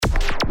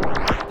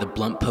The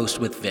Blunt Post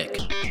with Vic.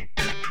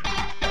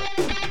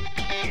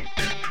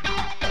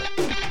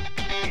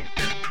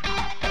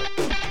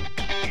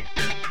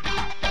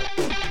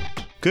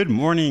 Good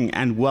morning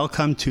and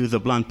welcome to The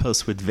Blunt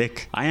Post with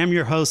Vic. I am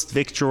your host,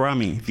 Vic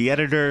Gerami, the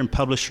editor and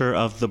publisher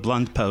of The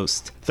Blunt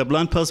Post. The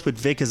Blunt Post with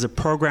Vic is a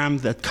program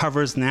that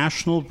covers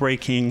national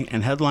breaking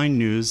and headline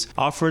news,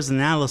 offers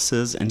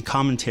analysis and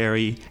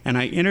commentary, and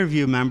I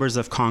interview members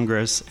of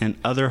Congress and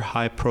other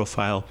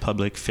high-profile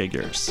public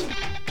figures.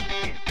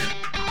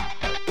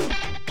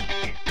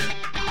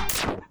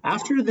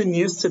 After the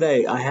news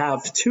today, I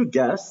have two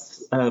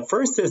guests.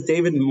 First is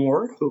David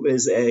Moore, who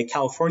is a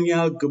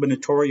California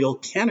gubernatorial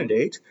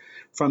candidate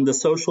from the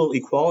Socialist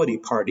Equality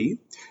Party.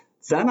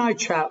 Then I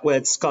chat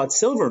with Scott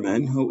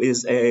Silverman, who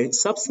is a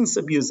substance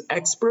abuse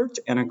expert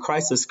and a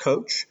crisis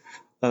coach,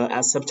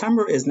 as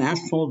September is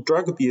National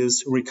Drug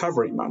Abuse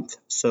Recovery Month.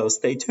 So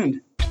stay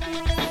tuned.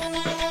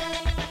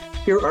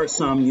 Here are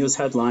some news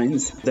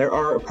headlines. There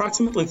are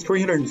approximately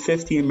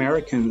 350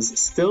 Americans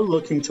still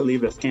looking to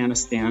leave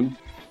Afghanistan,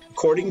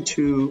 according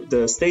to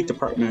the State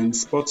Department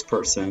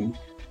spokesperson.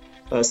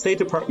 The State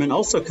Department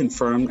also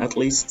confirmed at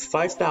least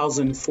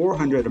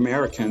 5,400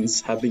 Americans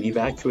have been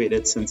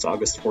evacuated since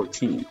August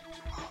 14.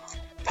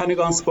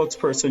 Pentagon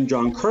spokesperson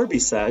John Kirby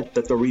said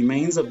that the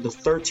remains of the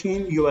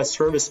 13 U.S.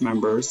 service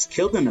members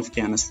killed in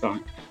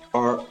Afghanistan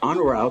are en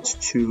route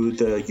to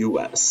the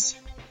U.S.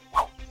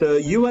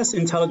 The U.S.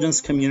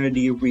 intelligence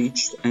community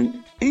reached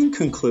an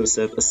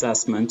inconclusive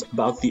assessment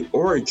about the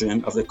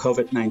origin of the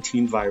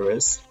COVID-19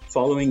 virus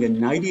following a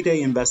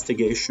 90-day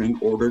investigation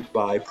ordered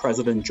by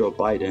President Joe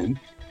Biden,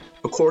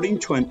 according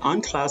to an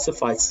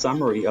unclassified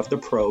summary of the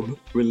probe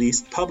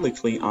released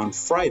publicly on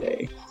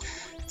Friday.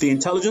 The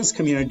intelligence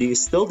community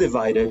is still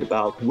divided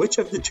about which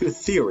of the two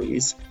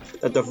theories,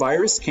 that the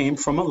virus came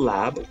from a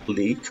lab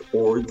leak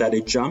or that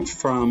it jumped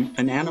from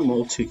an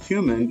animal to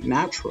human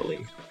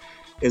naturally,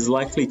 is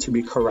likely to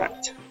be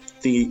correct.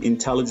 The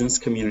intelligence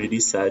community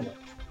said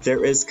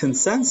there is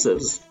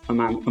consensus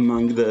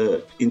among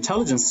the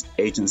intelligence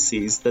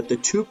agencies that the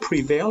two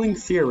prevailing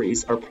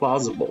theories are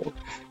plausible,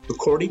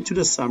 according to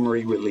the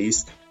summary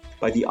released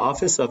by the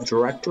Office of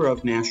Director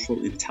of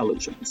National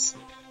Intelligence.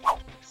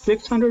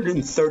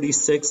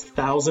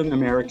 636,000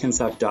 Americans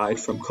have died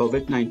from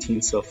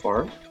COVID-19 so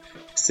far.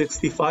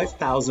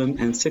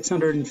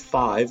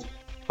 65,605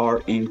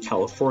 are in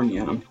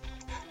California.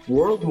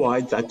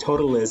 Worldwide, that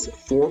total is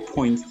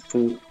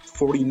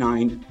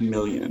 4.49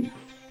 million.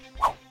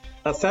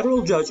 A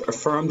federal judge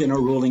affirmed in a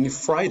ruling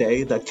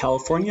Friday that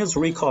California's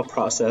recall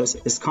process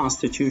is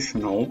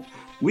constitutional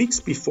weeks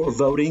before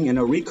voting in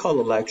a recall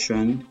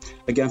election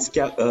against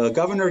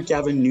Governor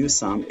Gavin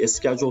Newsom is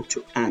scheduled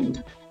to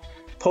end.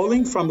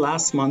 Polling from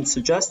last month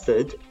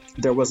suggested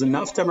there was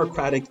enough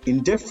Democratic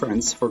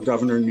indifference for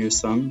Governor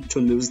Newsom to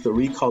lose the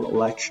recall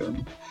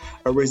election,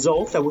 a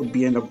result that would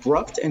be an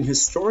abrupt and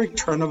historic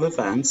turn of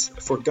events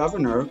for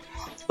Governor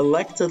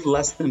elected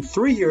less than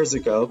 3 years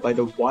ago by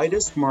the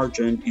widest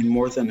margin in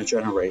more than a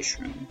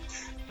generation.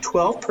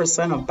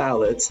 12% of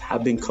ballots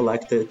have been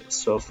collected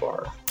so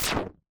far.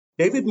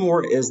 David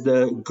Moore is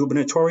the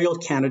gubernatorial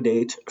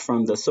candidate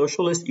from the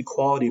Socialist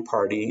Equality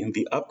Party in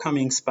the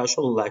upcoming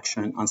special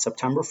election on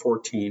September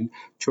 14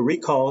 to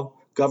recall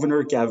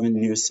Governor Gavin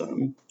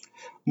Newsom.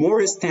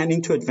 Moore is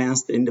standing to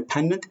advance the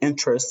independent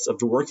interests of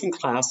the working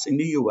class in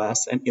the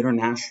U.S. and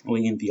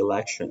internationally in the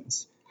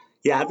elections.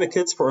 He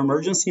advocates for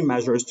emergency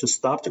measures to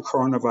stop the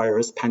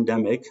coronavirus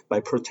pandemic by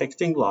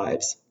protecting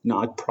lives,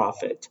 not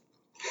profit.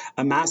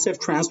 A massive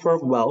transfer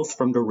of wealth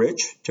from the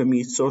rich to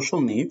meet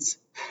social needs,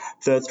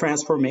 the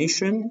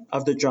transformation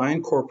of the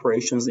giant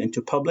corporations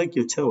into public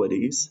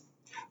utilities,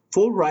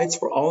 full rights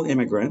for all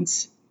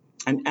immigrants,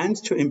 an end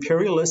to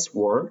imperialist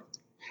war,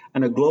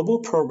 and a global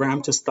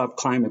program to stop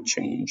climate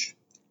change.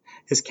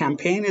 His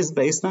campaign is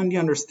based on the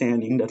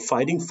understanding that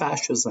fighting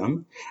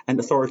fascism and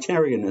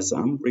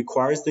authoritarianism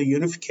requires the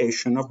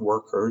unification of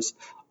workers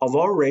of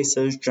all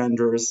races,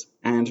 genders,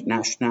 and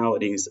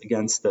nationalities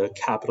against the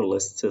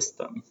capitalist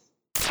system.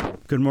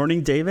 Good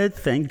morning, David.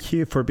 Thank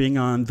you for being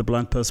on The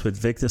Blunt Post with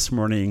Vic this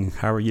morning.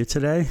 How are you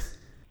today?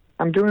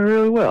 I'm doing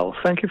really well.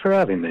 Thank you for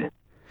having me.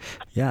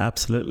 Yeah,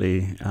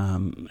 absolutely.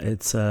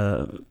 It's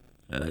a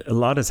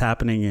lot is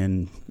happening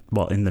in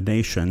the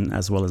nation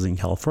as well as in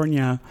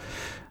California.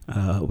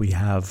 We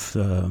have,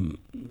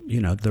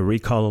 the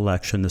recall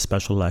election, the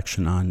special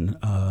election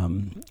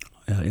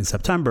in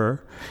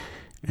September,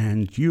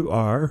 and you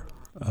are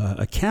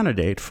a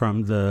candidate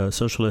from the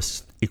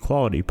Socialist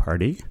Equality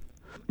Party.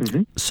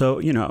 Mm-hmm.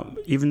 So,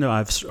 even though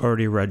I've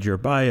already read your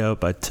bio,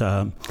 but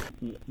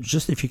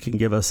just if you can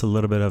give us a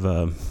little bit of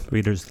a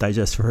Reader's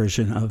Digest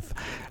version of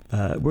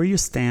where you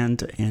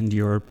stand and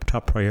your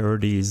top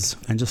priorities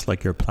and just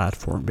like your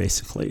platform,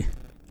 basically.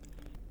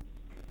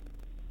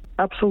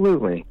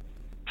 Absolutely.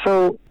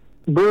 So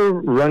we're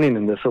running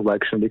in this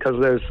election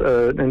because there's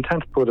an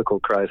intense political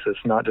crisis,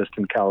 not just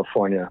in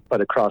California,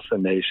 but across the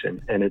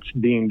nation. And it's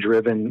being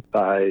driven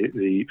by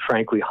the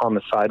frankly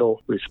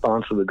homicidal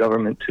response of the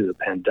government to the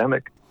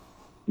pandemic.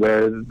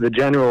 where the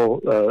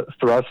general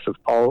thrust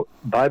of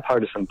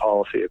bipartisan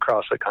policy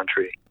across the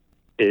country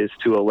is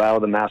to allow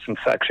the mass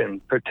infection,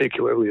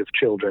 particularly of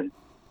children,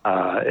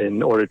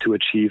 in order to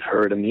achieve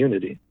herd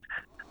immunity.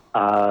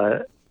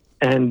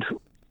 And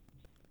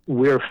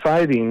we're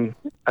fighting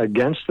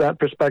against that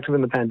perspective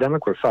in the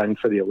pandemic. We're fighting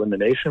for the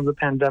elimination of the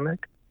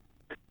pandemic.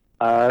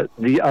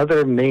 The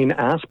other main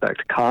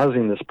aspect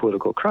causing this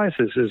political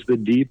crisis is the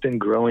deep and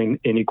growing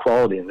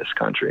inequality in this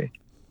country.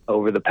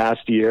 Over the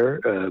past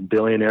year,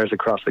 billionaires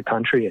across the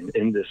country and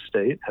in this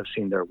state have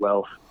seen their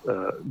wealth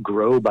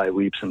grow by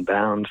leaps and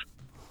bounds.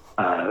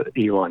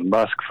 Elon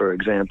Musk, for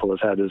example, has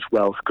had his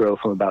wealth grow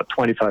from about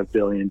 25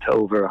 billion to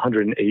over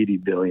 180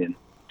 billion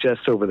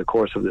just over the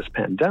course of this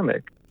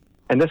pandemic.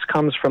 And this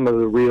comes from a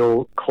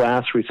real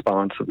class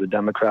response of the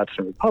Democrats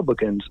and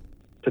Republicans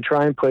to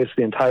try and place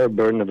the entire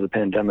burden of the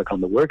pandemic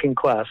on the working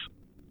class,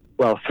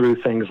 while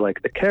through things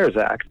like the CARES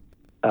Act,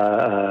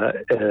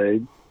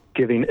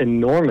 giving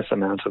enormous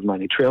amounts of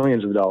money,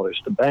 trillions of dollars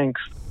to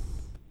banks,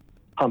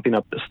 pumping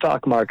up the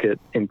stock market,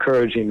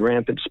 encouraging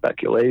rampant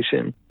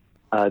speculation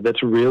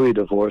that's really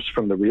divorced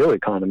from the real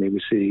economy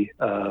we see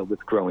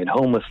with growing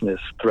homelessness,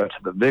 threats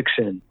of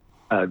eviction,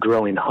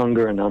 growing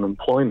hunger and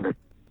unemployment.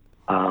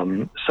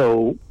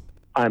 So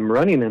I'm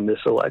running in this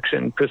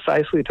election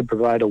precisely to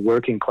provide a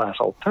working class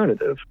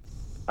alternative.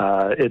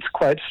 It's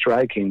quite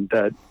striking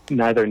that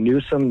neither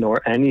Newsom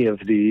nor any of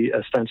the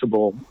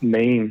ostensible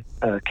main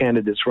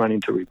candidates running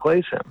to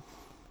replace him,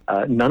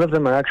 none of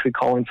them are actually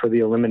calling for the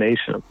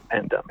elimination of the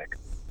pandemic.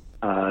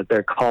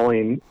 They're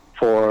calling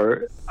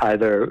for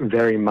either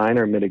very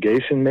minor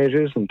mitigation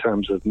measures in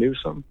terms of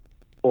Newsom,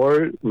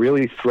 or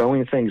really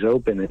throwing things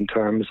open in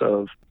terms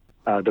of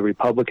the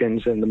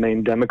Republicans and the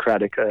main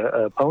Democratic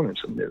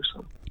opponents of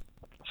Newsom.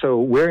 So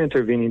we're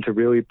intervening to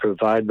really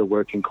provide the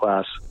working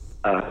class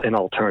an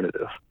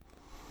alternative.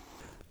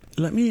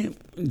 Let me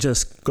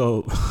just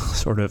go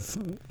sort of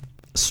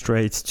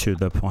straight to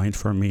the point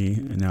for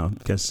me,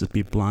 just to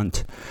be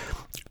blunt.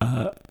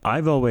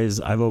 I've always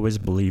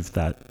believed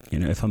that,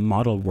 if a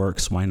model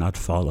works, why not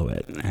follow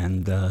it?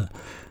 And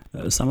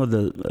some of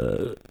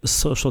the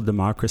social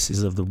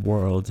democracies of the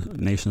world,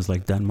 nations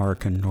like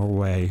Denmark and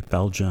Norway,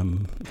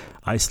 Belgium,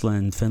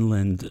 Iceland,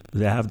 Finland,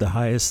 they have the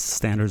highest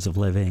standards of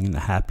living and the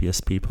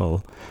happiest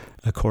people,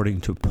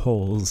 according to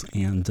polls.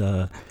 And,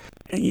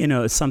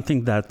 it's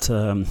something that,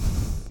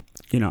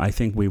 I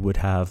think we would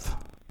have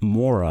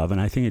more of.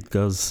 And I think it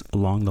goes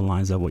along the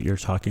lines of what you're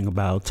talking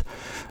about.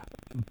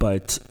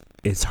 But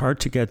it's hard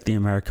to get the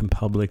American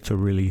public to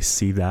really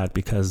see that,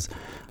 because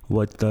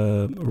what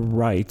the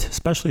right,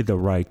 especially the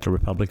right, the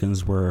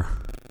Republicans were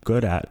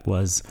good at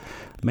was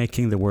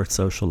making the word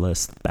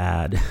socialist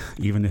bad,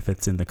 even if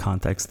it's in the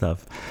context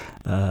of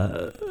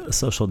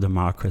social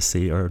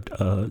democracy or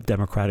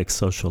democratic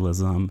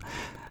socialism.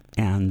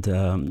 And,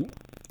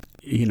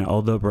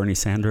 although Bernie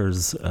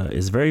Sanders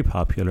is very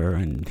popular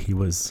and he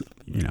was,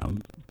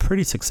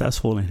 pretty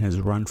successful in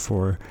his run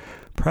for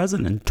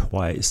president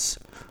twice,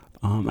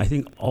 I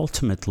think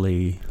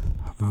ultimately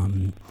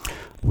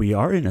we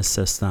are in a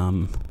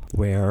system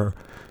where,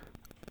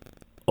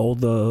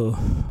 although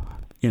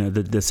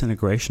the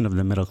disintegration of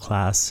the middle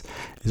class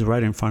is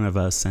right in front of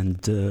us,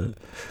 and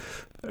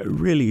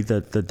really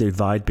the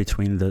divide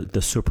between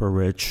the super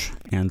rich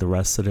and the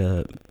rest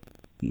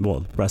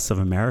of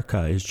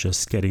America is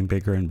just getting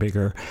bigger and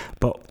bigger.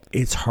 But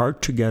it's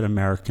hard to get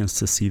Americans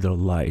to see the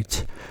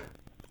light.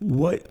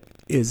 What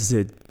is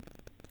it?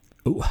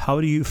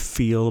 How do you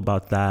feel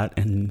about that?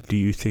 And do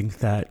you think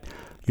that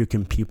you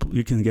can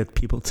get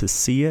people to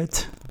see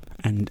it?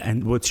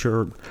 And what's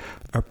your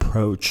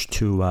approach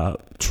to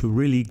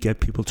really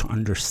get people to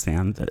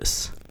understand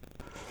this?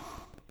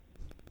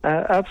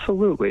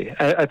 Absolutely.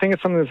 I think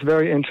it's something that's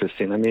very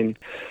interesting. I mean,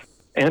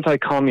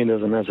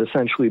 anti-communism has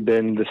essentially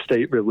been the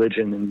state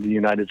religion in the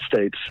United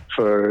States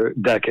for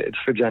decades,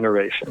 for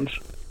generations.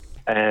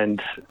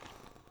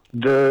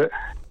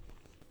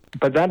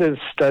 But that is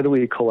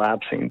steadily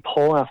collapsing.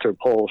 Poll after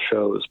poll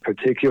shows,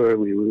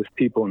 particularly with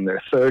people in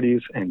their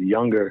 30s and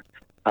younger,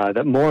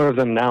 that more of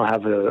them now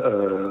have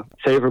a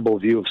favorable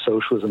view of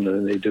socialism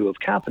than they do of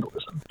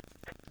capitalism.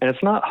 And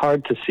it's not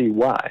hard to see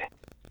why.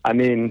 I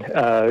mean,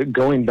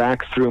 going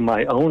back through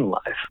my own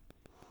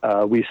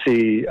life, we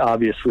see,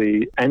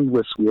 obviously,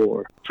 endless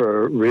war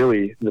for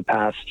really the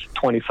past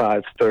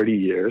 25, 30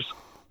 years.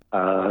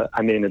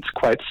 I mean, it's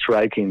quite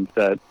striking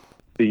that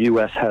the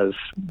U.S. has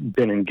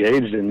been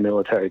engaged in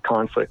military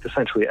conflict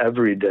essentially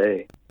every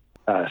day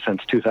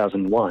since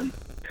 2001.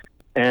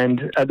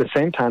 And at the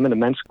same time, an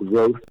immense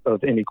growth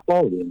of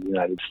inequality in the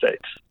United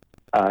States.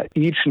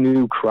 Each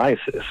new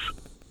crisis,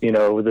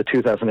 the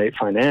 2008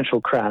 financial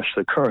crash,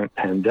 the current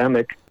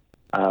pandemic,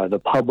 the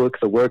public,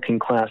 the working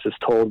class is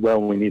told,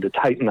 well, we need to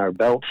tighten our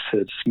belts.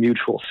 It's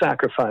mutual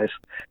sacrifice.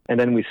 And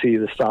then we see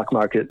the stock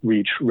market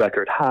reach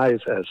record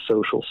highs as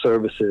social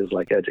services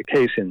like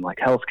education, like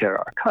healthcare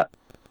are cut.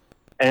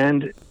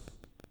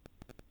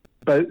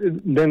 But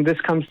then this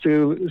comes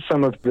to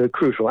some of the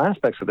crucial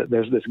aspects of it.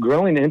 There's this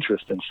growing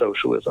interest in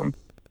socialism.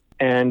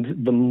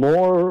 And the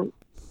more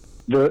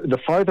the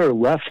farther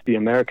left the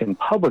American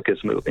public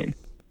is moving,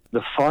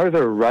 the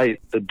farther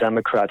right the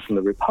Democrats and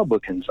the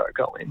Republicans are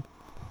going.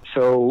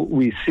 So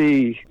we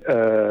see,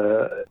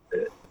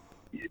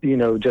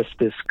 just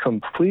this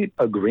complete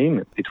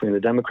agreement between the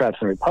Democrats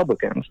and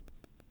Republicans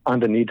on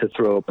the need to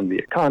throw open the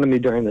economy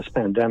during this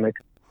pandemic,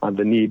 on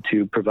the need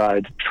to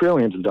provide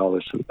trillions of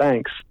dollars to the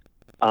banks,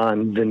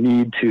 on the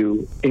need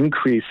to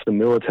increase the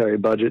military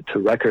budget to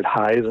record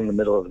highs in the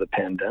middle of the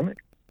pandemic.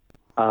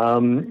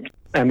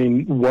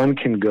 One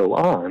can go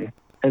on.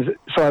 And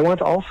so I want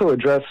to also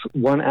address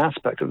one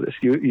aspect of this.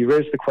 You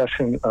raised the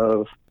question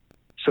of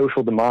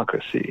social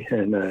democracy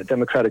and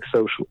democratic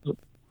socialism,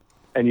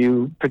 and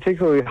you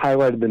particularly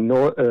highlighted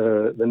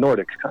the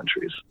Nordic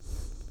countries.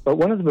 But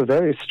one of the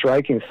very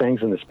striking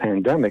things in this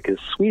pandemic is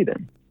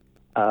Sweden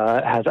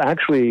has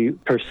actually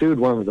pursued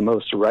one of the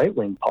most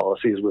right-wing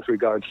policies with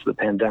regards to the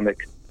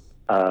pandemic,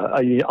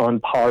 on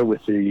par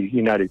with the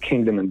United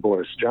Kingdom and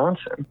Boris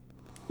Johnson,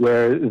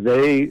 where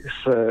they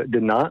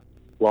did not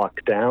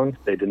lock down,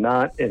 they did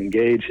not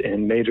engage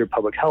in major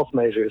public health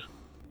measures,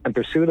 and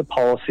pursued a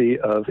policy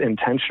of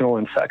intentional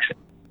infection.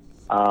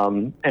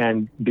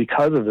 And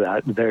because of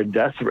that, their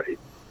death rate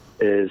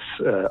is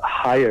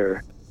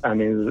higher,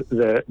 than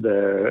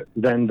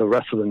the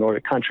rest of the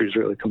Nordic countries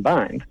really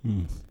combined.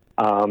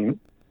 And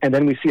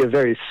then we see a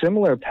very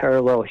similar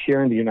parallel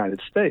here in the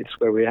United States,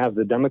 where we have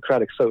the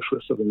Democratic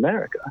Socialists of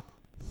America,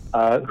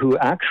 who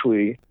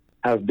actually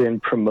have been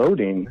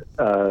promoting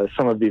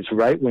some of these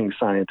right-wing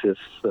scientists,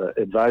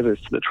 advisors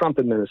to the Trump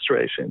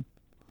administration,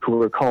 who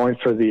are calling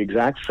for the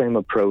exact same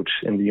approach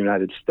in the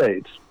United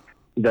States,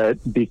 that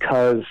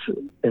because,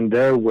 in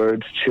their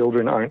words,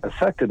 children aren't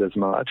affected as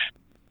much,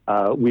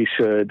 we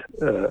should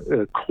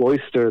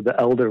cloister the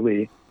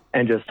elderly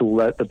and just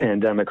let the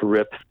pandemic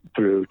rip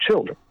through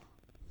children,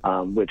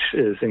 which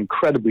is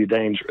incredibly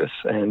dangerous.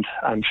 And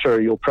I'm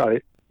sure you'll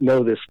probably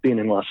know this being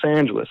in Los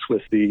Angeles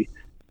with the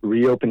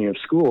reopening of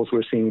schools.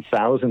 We're seeing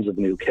thousands of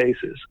new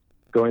cases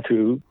going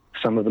through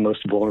some of the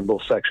most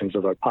vulnerable sections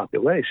of our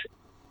population.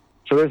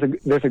 So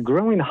there's a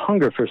growing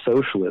hunger for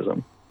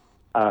socialism,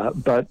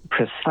 but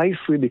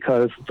precisely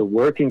because the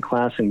working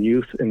class and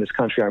youth in this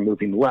country are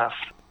moving left,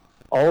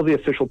 all the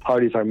official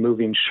parties are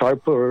moving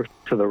sharper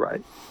to the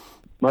right,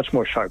 much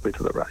more sharply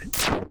to the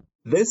right.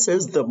 This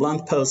is The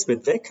Blunt Post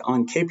with Vic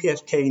on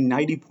KPFK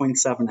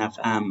 90.7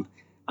 FM.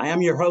 I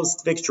am your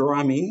host, Vic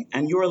Gerami,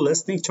 and you are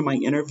listening to my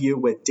interview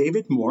with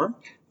David Moore,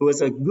 who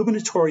is a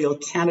gubernatorial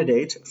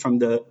candidate from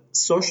the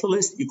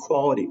Socialist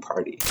Equality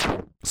Party.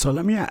 So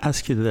let me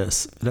ask you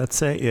this. Let's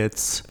say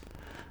it's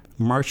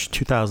March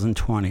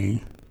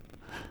 2020,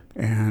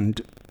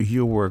 and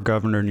you were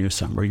Governor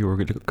Newsom, or you were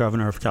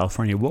Governor of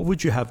California. What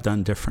would you have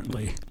done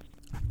differently?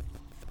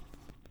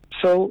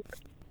 So,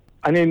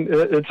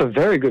 it's a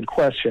very good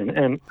question,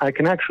 and I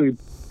can actually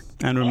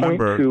and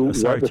remember,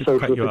 sorry to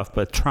cut you off,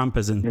 but Trump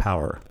is in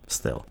power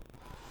still.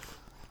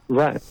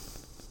 Right.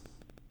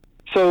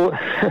 So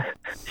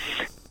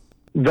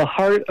the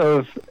heart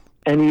of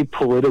any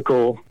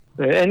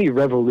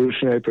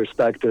revolutionary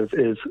perspective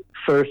is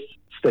first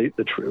state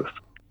the truth.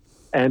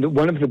 And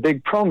one of the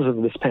big problems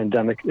of this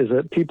pandemic is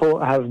that people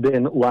have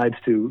been lied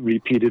to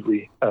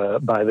repeatedly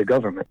by the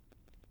government.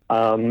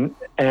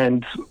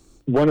 And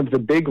one of the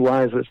big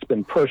lies that's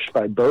been pushed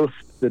by both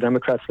the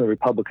Democrats and the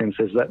Republicans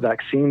is that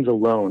vaccines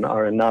alone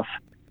are enough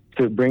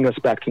to bring us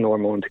back to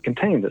normal and to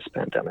contain this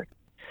pandemic.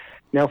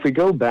 Now, if we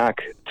go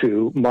back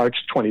to March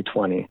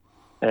 2020,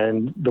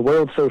 and the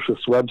World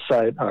Socialist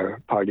website,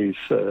 our party's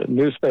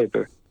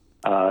newspaper,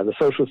 the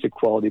Socialist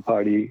Equality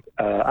Party,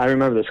 I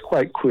remember this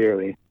quite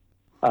clearly.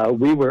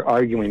 We were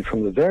arguing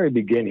from the very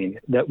beginning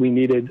that we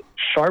needed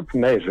sharp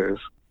measures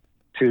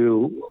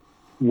to,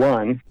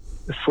 one,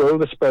 slow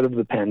the spread of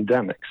the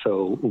pandemic,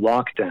 so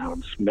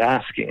lockdowns,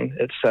 masking,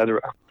 etc.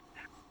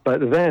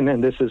 But then,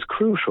 and this is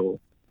crucial,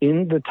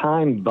 in the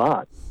time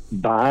bought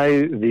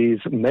by these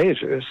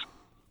measures,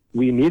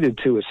 we needed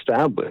to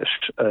establish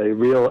a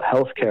real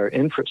healthcare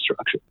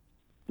infrastructure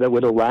that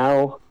would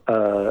allow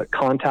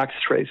contact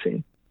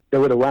tracing, that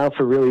would allow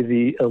for really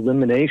the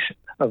elimination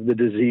of the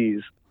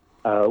disease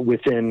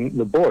within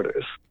the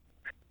borders.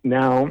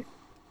 Now,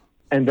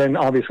 and then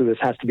obviously this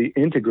has to be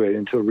integrated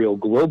into a real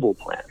global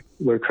plan.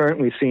 We're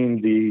currently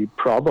seeing the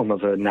problem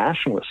of a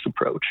nationalist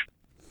approach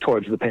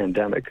towards the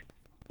pandemic,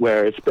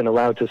 where it's been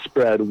allowed to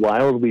spread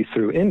wildly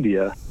through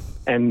India,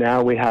 and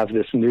now we have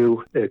this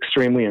new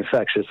extremely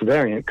infectious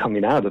variant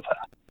coming out of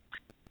that.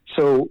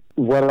 So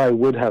what I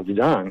would have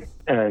done,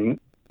 and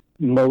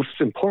most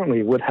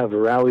importantly would have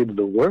rallied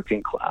the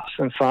working class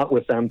and fought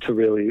with them to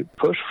really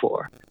push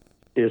for,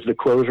 is the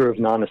closure of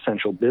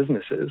non-essential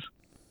businesses,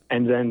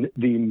 and then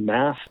the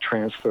mass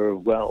transfer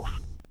of wealth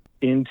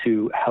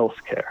into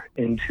healthcare,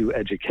 into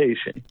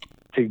education,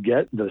 to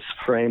get this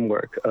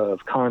framework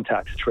of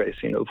contact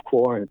tracing, of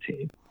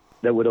quarantine,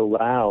 that would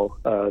allow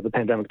the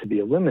pandemic to be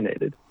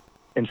eliminated.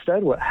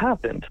 Instead, what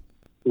happened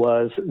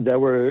was there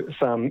were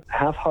some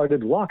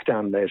half-hearted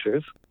lockdown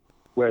measures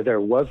where there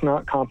was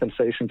not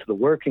compensation to the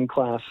working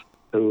class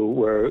who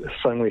were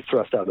suddenly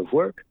thrust out of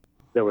work.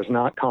 There was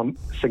not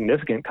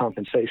significant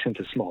compensation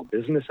to small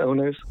business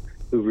owners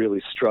who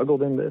really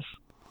struggled in this.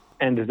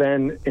 And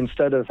then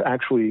instead of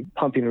actually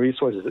pumping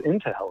resources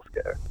into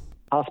healthcare,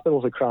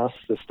 hospitals across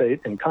the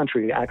state and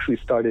country actually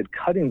started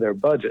cutting their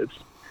budgets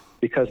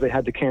because they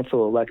had to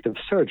cancel elective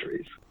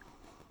surgeries.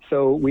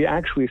 So we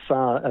actually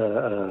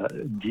saw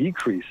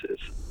decreases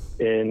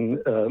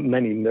in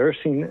many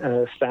nursing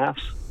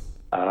staffs,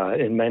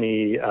 in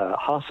many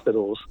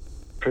hospitals,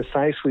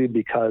 precisely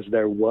because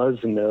there was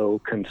no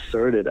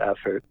concerted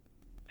effort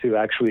to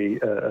actually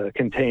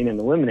contain and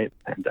eliminate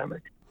the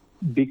pandemic.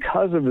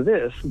 Because of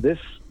this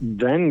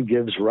then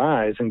gives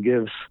rise and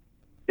gives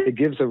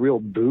a real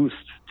boost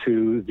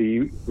to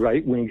the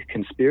right-wing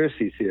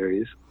conspiracy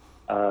theories,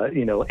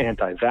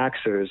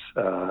 anti-vaxxers,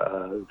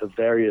 the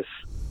various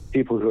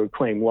people who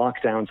claim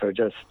lockdowns are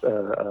just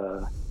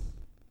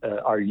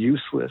are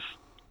useless,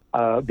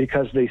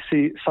 because they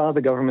saw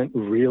the government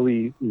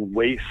really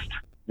waste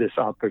this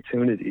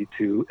opportunity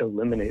to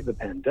eliminate the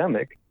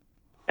pandemic.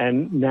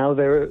 And now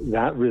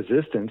that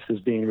resistance is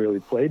being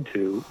really played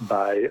to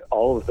by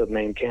all of the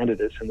main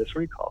candidates in this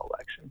recall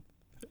election.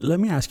 Let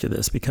me ask you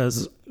this,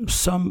 because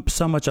so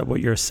much of what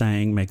you're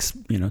saying makes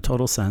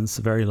total sense,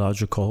 very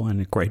logical,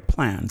 and a great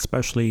plan,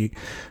 especially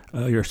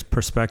your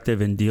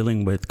perspective in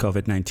dealing with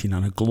COVID-19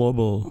 on a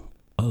global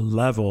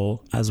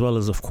level, as well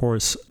as, of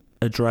course,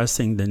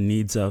 addressing the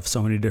needs of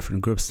so many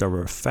different groups that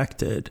were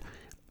affected.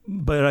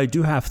 But I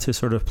do have to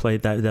sort of play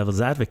that devil's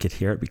advocate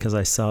here, because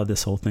I saw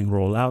this whole thing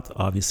roll out,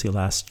 obviously,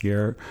 last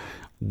year,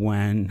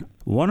 when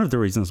one of the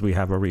reasons we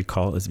have a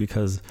recall is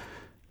because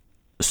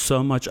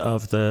so much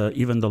of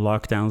even the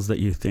lockdowns that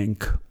you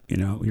think,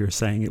 you're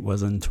saying it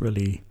wasn't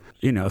really,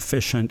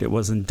 efficient, it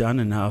wasn't done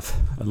enough.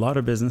 A lot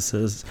of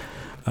businesses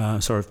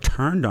sort of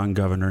turned on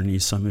Governor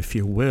Newsom, if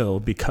you will,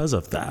 because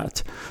of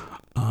that.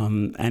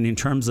 And in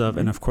terms of,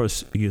 and of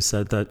course, you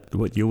said that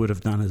what you would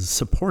have done is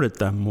supported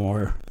them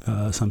more,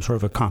 some sort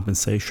of a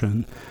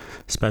compensation,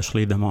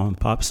 especially the mom and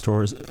pop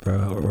stores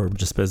or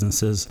just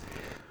businesses.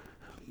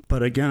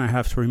 But again, I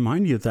have to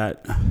remind you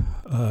that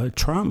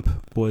Trump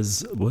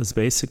was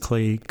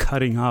basically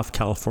cutting off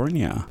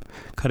California,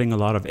 cutting a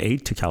lot of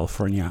aid to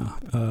California,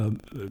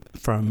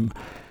 from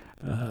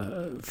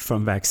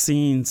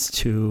vaccines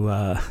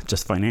to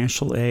just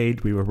financial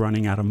aid. We were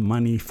running out of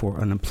money for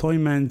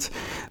unemployment.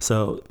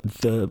 So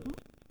there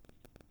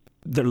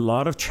a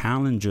lot of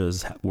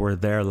challenges were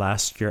there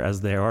last year,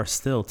 as they are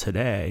still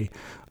today,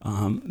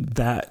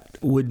 that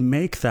would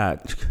make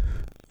that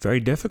very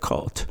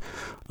difficult,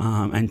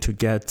 and to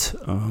get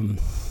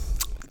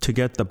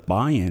the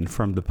buy-in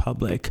from the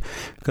public,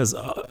 because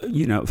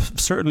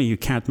certainly you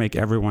can't make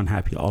everyone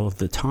happy all of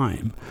the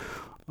time.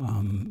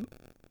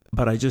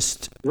 But I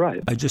just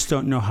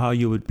don't know how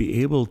you would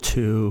be able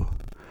to,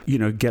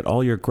 get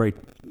all your great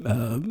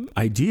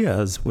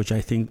ideas, which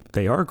I think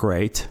they are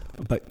great,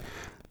 but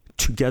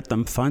to get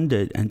them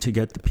funded and to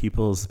get the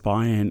people's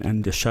buy-in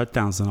and the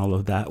shutdowns and all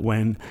of that,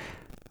 when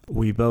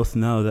we both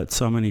know that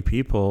so many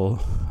people,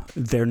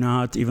 they're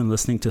not even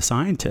listening to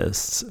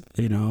scientists,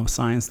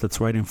 science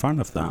that's right in front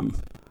of them.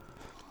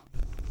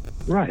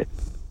 Right.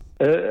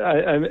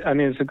 I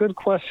mean, it's a good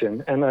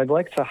question, and I'd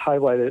like to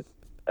highlight it.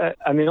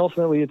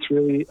 Ultimately, it's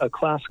really a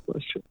class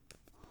question.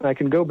 I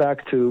can go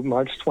back to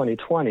March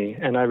 2020,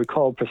 and I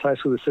recall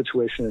precisely the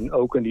situation in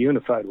Oakland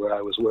Unified where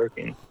I was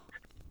working.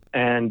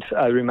 And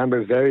I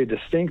remember very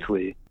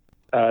distinctly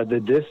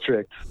the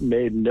district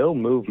made no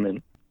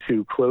movement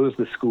to close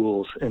the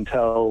schools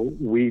until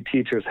we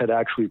teachers had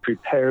actually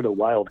prepared a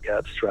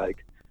wildcat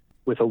strike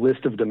with a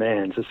list of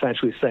demands,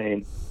 essentially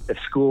saying, if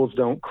schools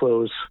don't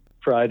close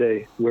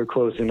Friday, we're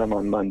closing them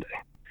on Monday.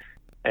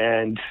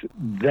 And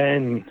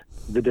then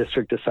the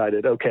district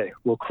decided, okay,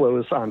 we'll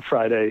close on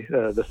Friday,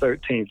 the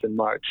 13th in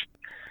March.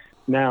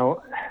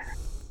 Now,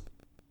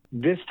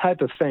 this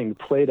type of thing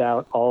played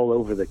out all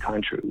over the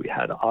country. We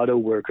had auto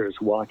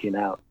workers walking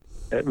out.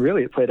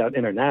 It played out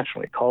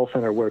internationally, call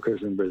center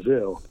workers in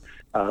Brazil,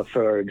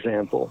 for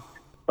example.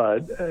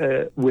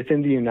 But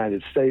within the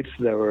United States,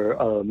 there were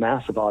a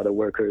mass of auto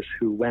workers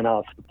who went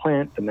off the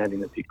plant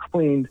demanding it be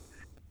cleaned,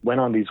 went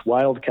on these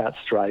wildcat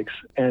strikes,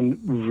 and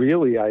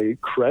really I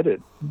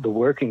credit the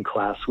working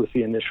class with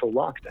the initial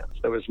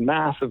lockdowns. There was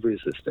massive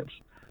resistance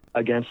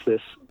against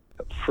this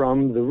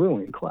from the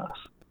ruling class.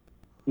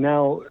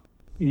 Now,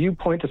 you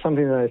point to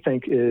something that I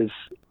think is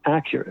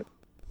accurate.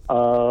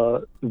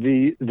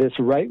 This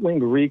right-wing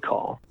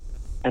recall,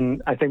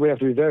 and I think we have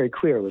to be very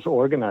clear, was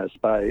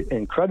organized by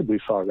incredibly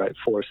far-right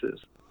forces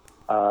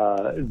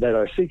that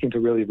are seeking to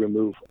really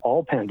remove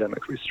all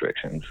pandemic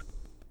restrictions.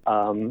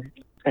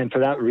 And for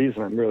that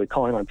reason, I'm really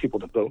calling on people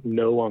to vote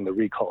no on the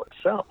recall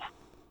itself.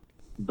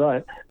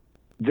 But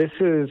this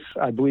is,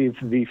 I believe,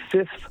 the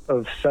 5th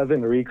of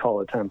 7 recall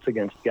attempts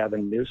against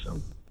Gavin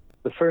Newsom.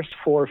 The first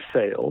 4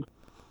 failed,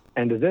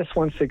 and this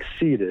one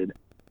succeeded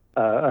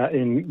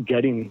in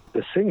getting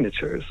the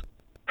signatures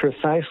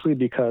precisely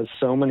because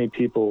so many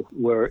people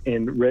were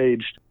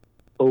enraged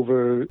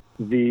over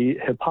the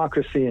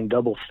hypocrisy and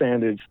double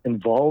standards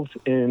involved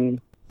in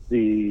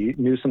the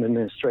Newsom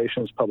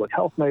administration's public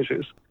health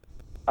measures,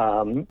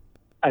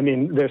 I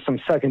mean, there's some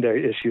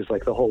secondary issues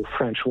like the whole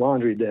French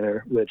laundry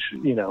dinner, which,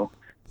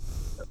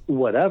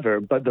 whatever.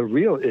 But the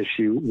real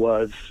issue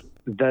was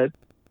that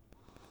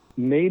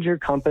major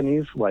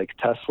companies like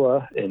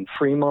Tesla in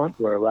Fremont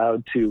were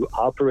allowed to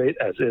operate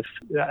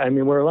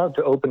we're allowed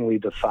to openly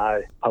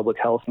defy public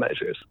health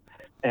measures,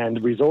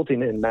 and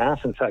resulting in mass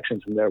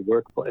infections in their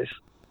workplace.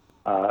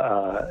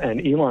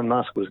 And Elon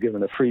Musk was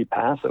given a free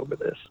pass over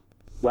this,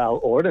 while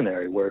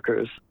ordinary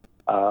workers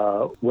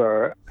found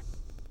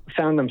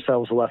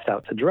themselves left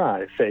out to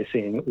dry,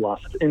 facing loss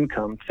of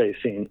income,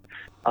 facing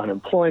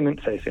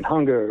unemployment, facing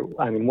hunger.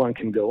 I mean, one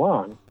can go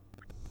on.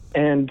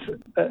 And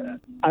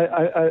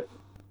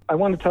I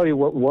want to tell you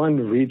what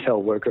one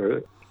retail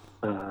worker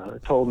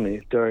told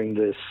me during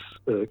this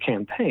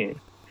campaign.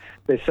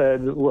 They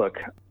said, look,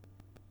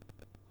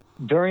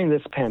 during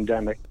this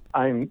pandemic,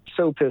 I'm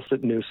so pissed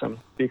at Newsom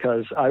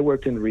because I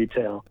worked in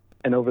retail,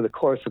 and over the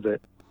course of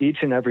it, each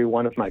and every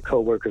one of my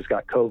coworkers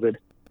got COVID.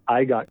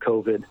 I got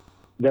COVID.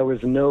 There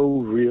was no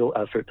real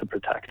effort to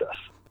protect us.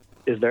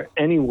 Is there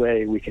any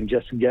way we can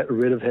just get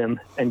rid of him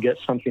and get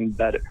something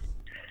better?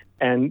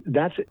 And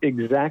that's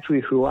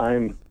exactly who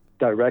I'm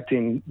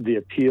directing the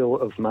appeal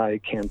of my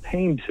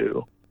campaign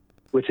to,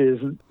 which is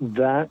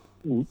that,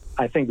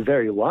 I think,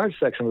 very large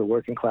section of the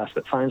working class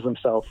that finds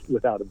themselves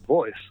without a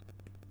voice,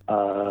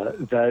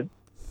 that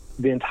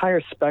the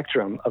entire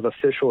spectrum of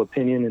official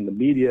opinion in the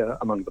media,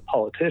 among the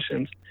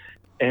politicians,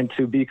 and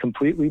to be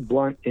completely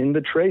blunt, in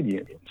the trade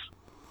unions,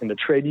 in the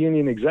trade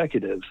union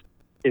executives,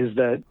 is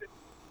that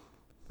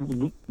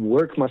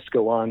work must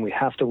go on. We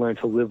have to learn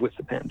to live with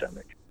the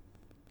pandemic.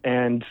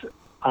 And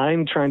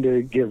I'm trying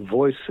to give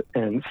voice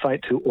and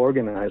fight to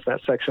organize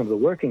that section of the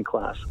working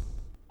class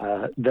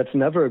that's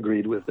never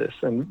agreed with this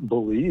and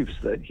believes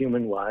that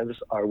human lives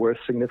are worth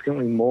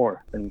significantly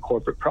more than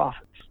corporate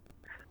profits.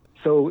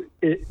 So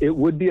it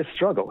would be a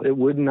struggle. It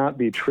would not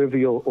be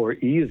trivial or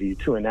easy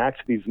to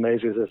enact these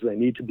measures as they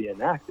need to be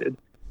enacted.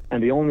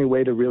 And the only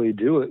way to really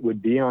do it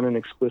would be on an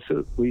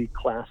explicitly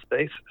class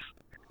basis.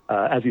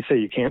 As you say,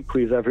 you can't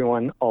please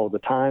everyone all the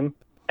time.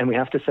 And we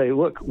have to say,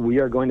 look, we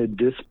are going to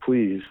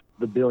displease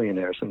the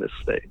billionaires in this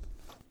state.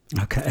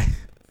 Okay.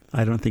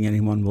 I don't think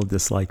anyone will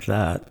dislike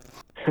that.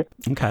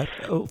 Okay.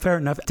 Oh, fair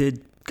enough.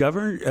 Did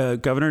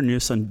Governor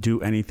Newsom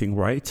do anything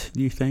right,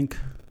 do you think?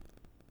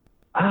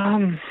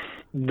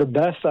 The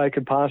best I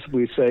could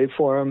possibly say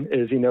for him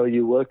is,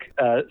 you look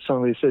at some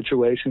of these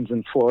situations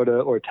in Florida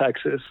or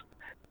Texas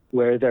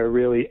where they're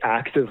really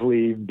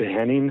actively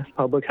banning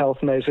public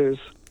health measures,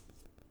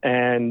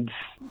 and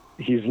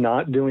he's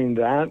not doing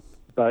that.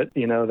 But,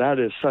 that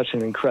is such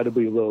an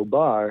incredibly low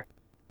bar.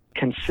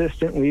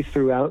 Consistently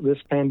throughout this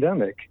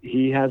pandemic,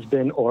 he has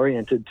been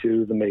oriented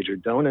to the major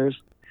donors.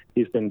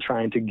 He's been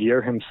trying to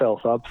gear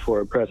himself up for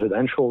a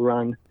presidential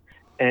run,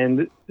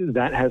 and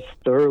that has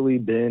thoroughly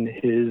been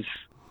his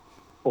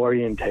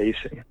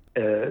orientation.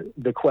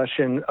 The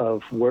question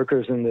of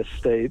workers in this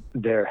state,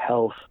 their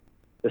health,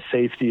 the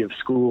safety of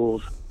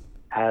schools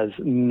has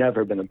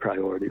never been a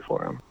priority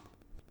for him.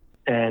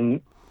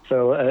 And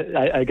so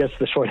I guess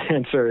the short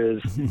answer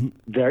is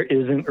there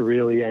isn't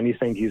really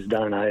anything he's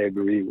done I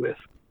agree with.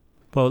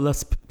 Well,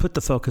 let's put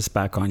the focus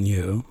back on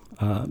you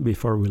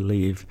before we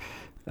leave.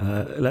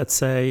 Let's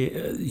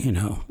say,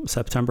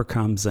 September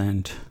comes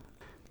and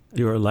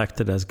you're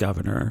elected as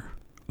governor.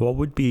 What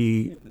would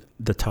be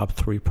the top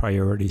 3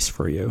 priorities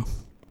for you?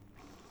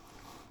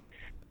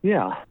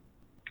 Yeah.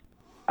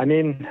 I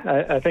mean,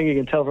 I think you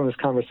can tell from this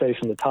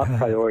conversation the top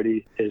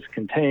priority is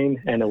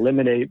contain and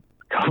eliminate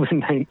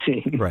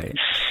COVID-19. Right.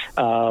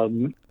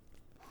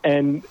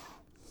 And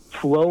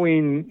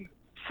flowing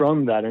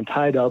from that and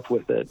tied up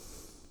with it,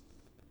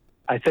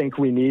 I think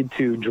we need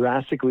to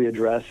drastically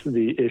address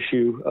the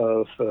issue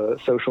of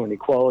social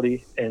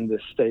inequality in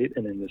this state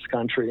and in this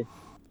country.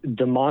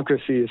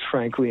 Democracy is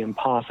frankly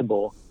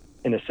impossible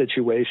in a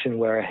situation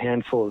where a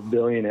handful of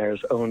billionaires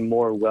own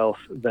more wealth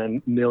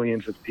than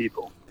millions of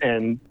people.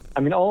 And I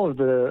mean, all of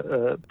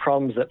the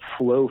problems that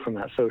flow from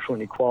that social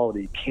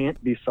inequality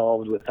can't be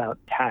solved without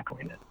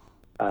tackling it.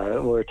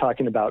 We're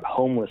talking about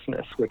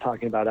homelessness. We're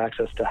talking about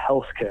access to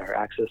health care,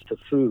 access to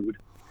food.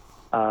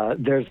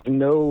 There's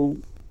no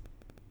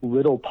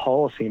little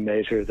policy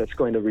measure that's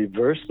going to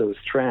reverse those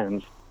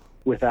trends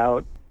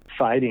without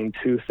fighting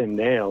tooth and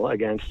nail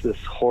against this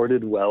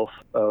hoarded wealth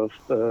of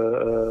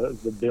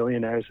the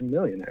billionaires and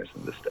millionaires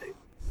in the state.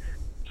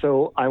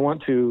 So I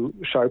want to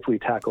sharply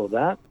tackle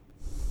that.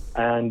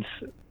 And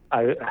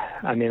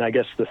I mean, I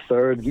guess the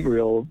third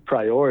real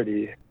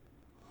priority,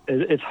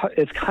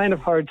 it's kind of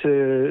hard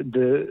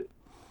to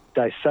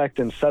dissect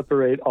and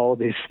separate all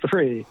these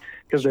 3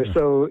 because they're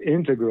so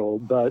integral,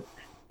 but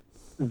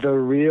the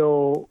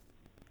real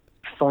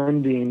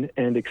funding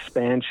and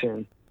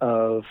expansion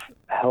of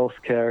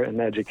healthcare and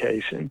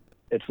education.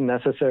 It's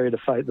necessary to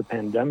fight the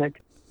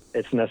pandemic.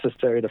 It's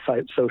necessary to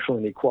fight social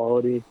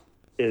inequality.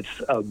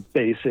 It's a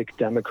basic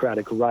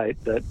democratic right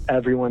that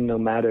everyone, no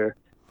matter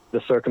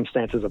the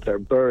circumstances of their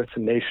birth,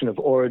 nation of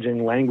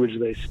origin, language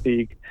they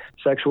speak,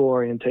 sexual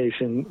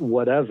orientation,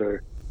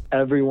 whatever,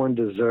 everyone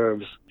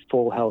deserves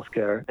full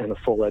healthcare and a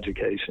full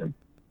education.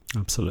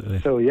 Absolutely.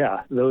 So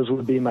yeah, those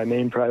would be my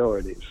main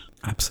priorities.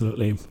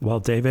 Absolutely. Well,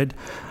 David,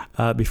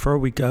 before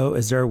we go,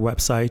 is there a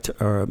website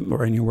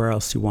or anywhere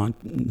else you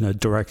want to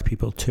direct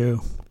people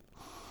to?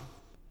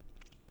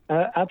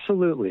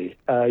 Absolutely.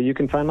 You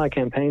can find my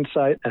campaign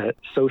site at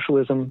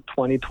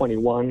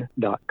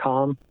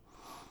socialism2021.com.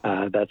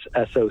 That's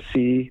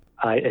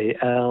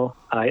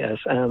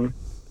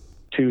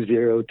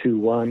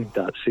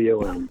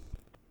SOCIALISM2021.com.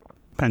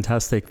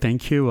 Fantastic.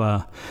 Thank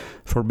you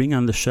for being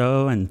on the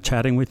show and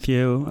chatting with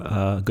you.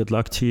 Good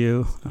luck to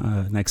you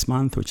next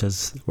month, which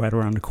is right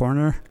around the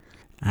corner.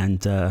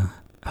 And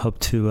hope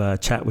to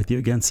chat with you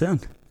again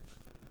soon.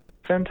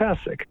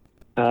 Fantastic.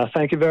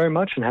 Thank you very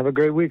much and have a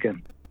great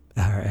weekend.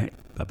 All right.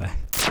 Bye-bye.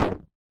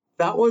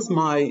 That was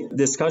my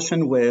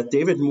discussion with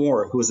David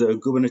Moore, who is a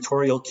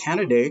gubernatorial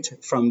candidate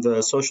from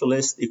the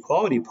Socialist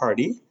Equality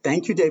Party.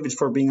 Thank you, David,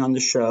 for being on the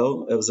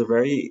show. It was a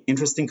very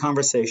interesting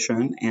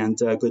conversation, and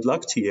good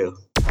luck to you.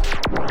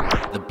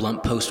 The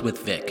Blunt Post with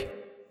Vic.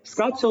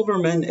 Scott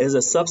Silverman is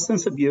a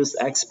substance abuse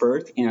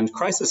expert and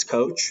crisis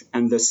coach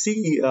and the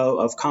CEO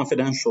of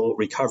Confidential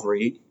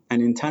Recovery, an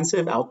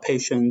intensive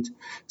outpatient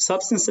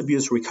substance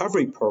abuse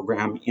recovery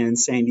program in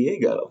San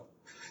Diego.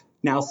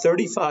 Now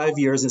 35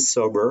 years is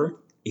sober,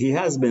 he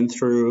has been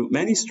through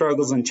many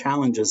struggles and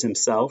challenges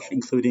himself,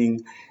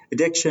 including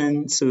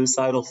addiction,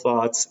 suicidal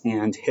thoughts,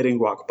 and hitting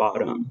rock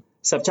bottom.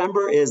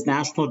 September is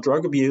National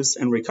Drug Abuse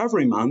and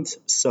Recovery Month,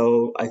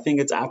 so I think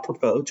it's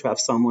apropos to have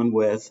someone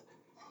with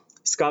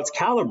Scott's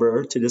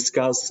caliber to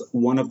discuss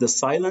one of the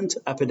silent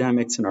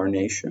epidemics in our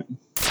nation.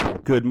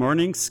 Good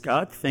morning,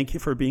 Scott. Thank you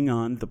for being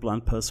on The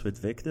Blunt Post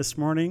with Vic this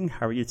morning.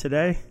 How are you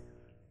today?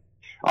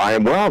 I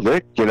am well,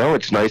 Vic. You know,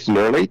 it's nice and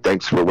early.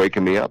 Thanks for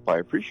waking me up. I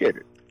appreciate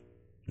it.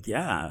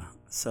 Yeah.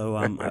 So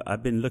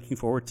I've been looking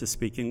forward to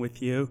speaking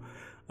with you.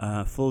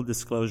 Full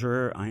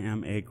disclosure, I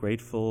am a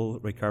grateful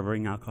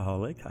recovering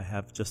alcoholic. I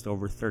have just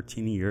over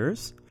 13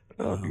 years.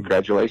 Oh,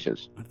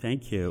 congratulations.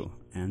 Thank you.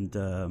 And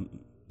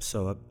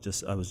so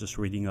I was just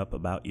reading up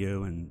about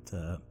you and,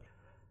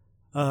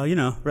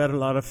 read a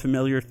lot of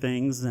familiar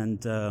things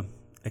and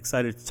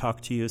excited to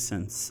talk to you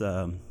since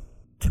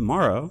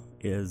tomorrow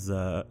is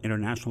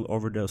International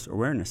Overdose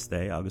Awareness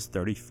Day, August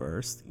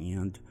 31st,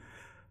 and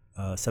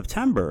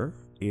September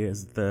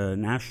is the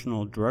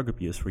National Drug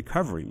Abuse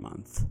Recovery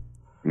Month.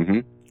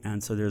 Mm-hmm.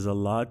 And so there's a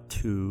lot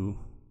to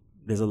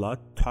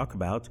talk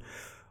about.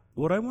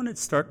 What I want to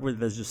start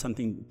with is just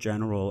something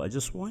general. I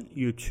just want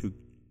you to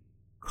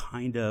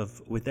kind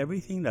of, with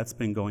everything that's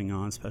been going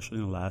on, especially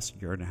in the last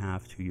year and a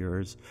half, 2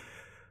 years,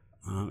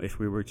 if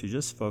we were to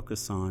just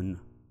focus on,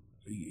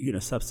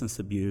 substance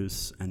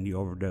abuse and the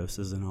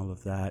overdoses and all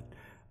of that,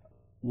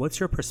 what's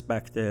your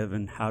perspective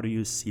and how do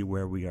you see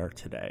where we are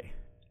today?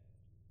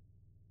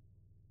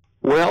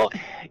 Well,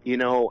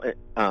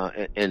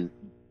 and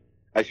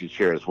I should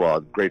share as well.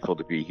 I'm grateful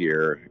to be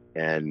here,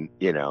 and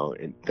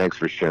thanks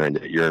for sharing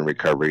that you're in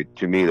recovery.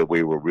 To me, the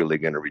way we're really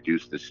going to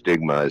reduce the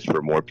stigma is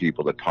for more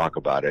people to talk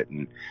about it,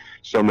 and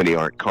so many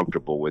aren't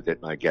comfortable with it,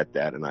 and I get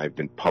that, and I've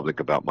been public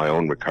about my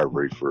own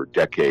recovery for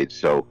decades,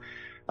 so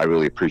I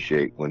really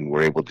appreciate when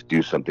we're able to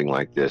do something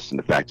like this, and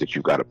the fact that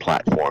you've got a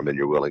platform and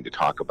you're willing to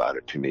talk about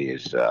it, to me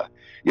is,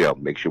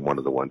 makes you one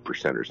of the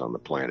 1%ers on the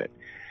planet.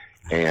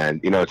 And,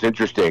 it's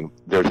interesting,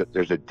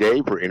 there's a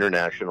day for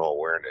International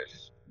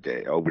Awareness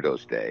Day,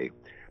 Overdose Day,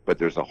 but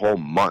there's a whole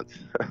month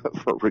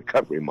for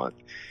Recovery Month,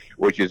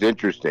 which is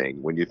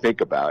interesting when you think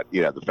about,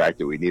 the fact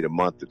that we need a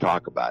month to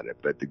talk about it.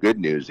 But the good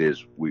news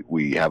is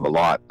we have a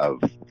lot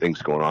of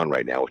things going on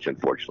right now, which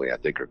unfortunately I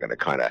think are going to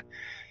kind of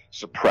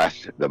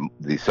suppress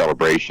the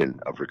celebration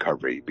of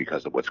recovery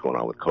because of what's going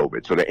on with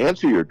COVID. So to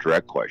answer your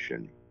direct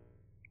question,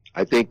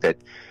 I think that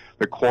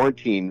the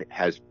quarantining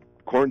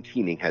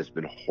has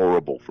been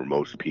horrible for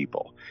most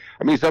people.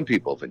 I mean, some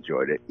people have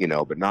enjoyed it,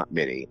 but not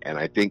many. And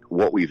I think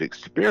what we've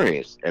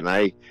experienced, and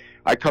I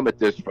come at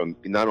this from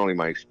not only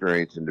my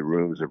experience in the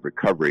rooms of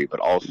recovery, but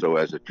also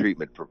as a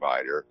treatment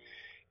provider,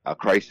 a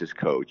crisis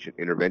coach, an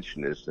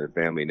interventionist, and a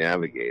family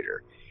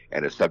navigator,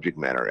 and a subject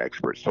matter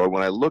expert. So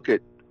when I look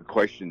at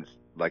questions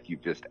like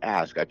you've just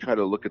asked, I try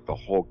to look at the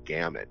whole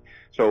gamut.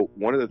 So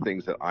one of the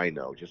things that I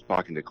know, just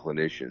talking to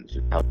clinicians,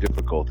 is how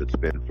difficult it's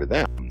been for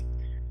them,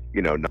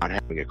 not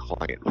having a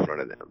client in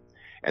front of them.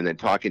 And then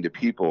talking to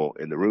people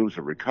in the rooms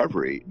of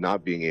recovery,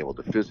 not being able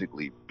to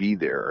physically be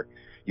there,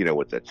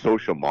 with that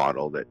social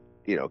model that,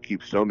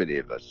 keeps so many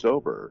of us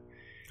sober,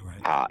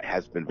 right,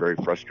 has been very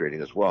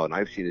frustrating as well. And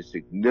I've seen a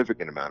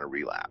significant amount of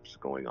relapse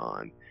going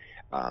on,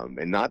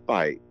 and not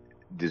by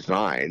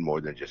design more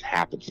than just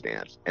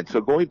happenstance. And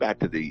so going back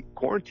to the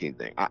quarantine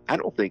thing, I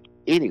don't think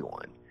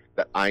anyone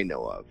that I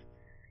know of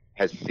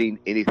has seen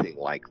anything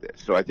like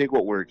this. So I think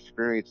what we're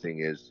experiencing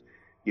is,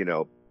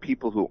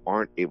 people who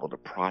aren't able to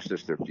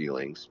process their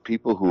feelings,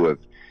 people who have,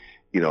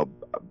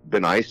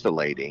 been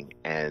isolating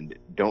and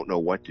don't know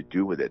what to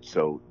do with it.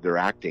 So they're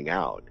acting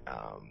out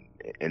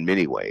in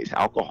many ways.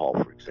 Alcohol,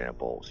 for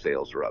example,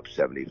 sales are up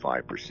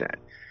 75%.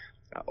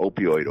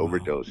 Opioid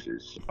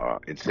overdoses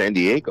in San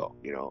Diego,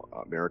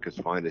 America's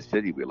finest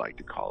city, we like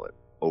to call it,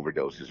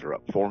 overdoses are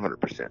up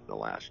 400% in the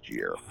last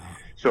year.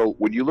 So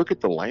when you look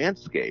at the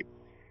landscape,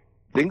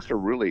 things are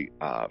really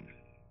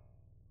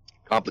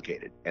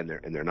complicated, and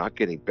they're not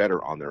getting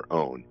better on their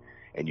own.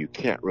 And you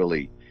can't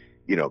really,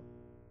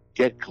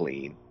 get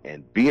clean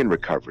and be in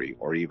recovery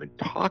or even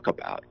talk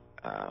about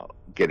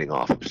getting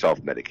off of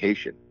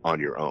self-medication on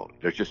your own.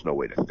 There's just no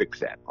way to fix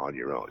that on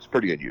your own. It's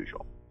pretty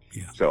unusual.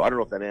 Yeah. So I don't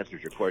know if that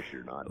answers your question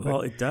or not.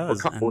 Well, it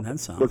does.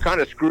 We're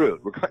kind of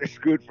screwed. We're kind of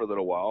screwed for a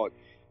little while.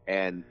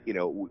 And,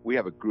 we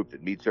have a group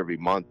that meets every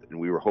month, and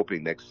we were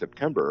hoping next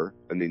September,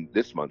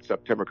 this month,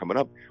 September coming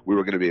up, we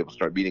were going to be able to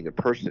start meeting in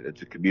person.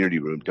 It's a community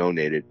room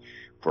donated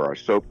for our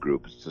SOAP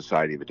group,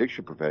 Society of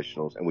Addiction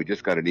Professionals, and we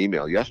just got an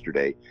email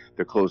yesterday.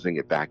 They're closing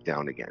it back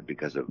down again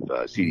because of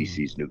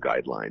CDC's new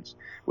guidelines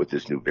with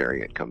this new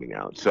variant coming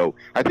out. So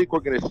I think we're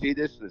going to see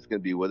this, and it's going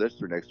to be with us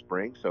through next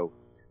spring. So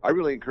I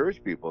really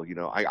encourage people.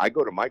 I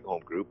go to my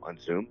home group on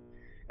Zoom,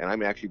 and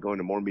I'm actually going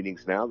to more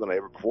meetings now than I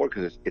ever before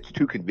because it's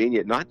too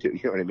convenient not to. You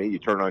know what I mean? You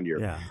turn on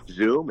your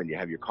Zoom and you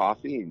have your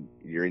coffee and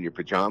you're in your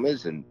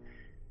pajamas. And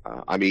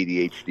I'm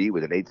ADHD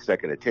with an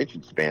 8-second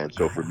attention span.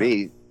 So for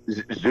me,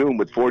 Zoom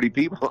with 40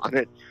 people on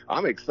it,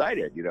 I'm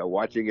excited.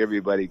 Watching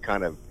everybody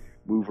kind of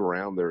move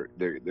around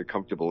their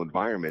comfortable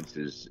environments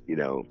is,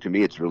 to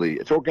me,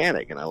 it's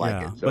organic and I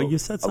like it. So but you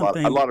said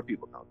something. A lot of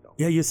people don't know.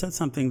 Yeah, you said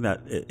something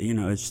that,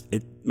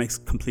 it makes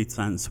complete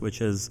sense,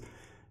 which is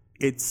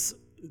it's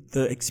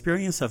the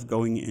experience of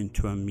going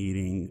into a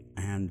meeting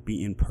and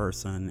be in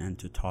person and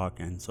to talk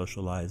and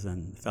socialize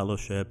and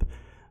fellowship,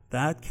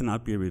 that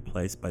cannot be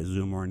replaced by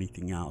Zoom or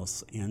anything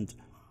else. And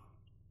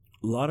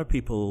a lot of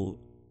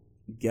people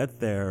get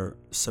their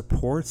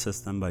support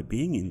system by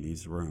being in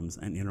these rooms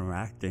and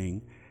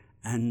interacting,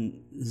 and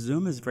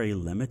Zoom is very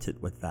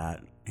limited with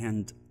that.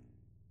 And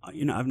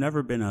I've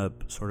never been a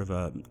sort of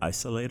a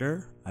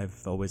isolator.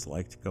 I've always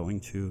liked going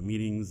to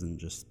meetings and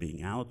just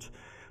being out,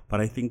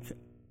 but I think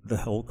the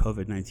whole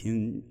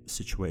COVID-19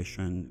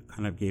 situation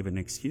kind of gave an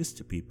excuse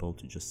to people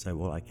to just say,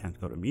 well, I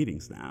can't go to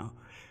meetings now,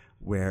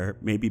 where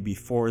maybe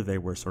before they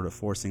were sort of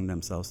forcing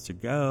themselves to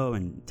go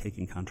and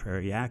taking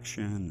contrary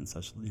action and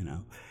such,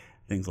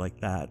 things like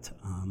that.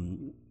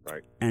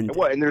 Right. And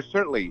there's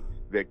certainly,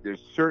 Vic,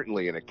 there's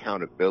certainly an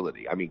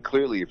accountability. I mean,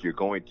 clearly, if you're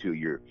going to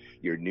your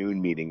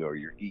noon meeting or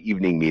your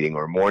evening meeting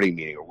or morning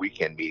meeting or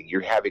weekend meeting,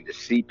 you're having to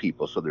see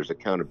people, so there's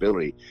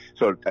accountability.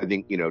 So I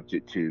think,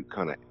 to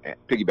kind of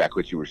piggyback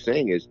what you were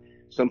saying is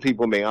some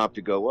people may opt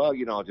to go, well,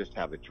 I'll just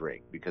have a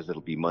drink because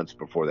it'll be months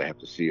before they have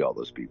to see all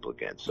those people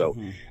again. So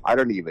I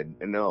don't even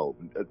know.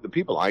 The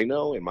people I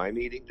know in my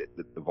meeting,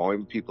 the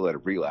volume of people that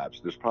have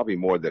relapsed, there's probably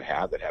more that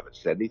haven't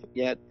said anything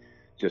yet,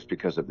 just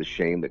because of the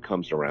shame that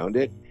comes around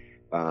it.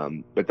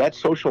 But that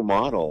social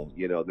model,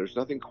 there's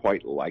nothing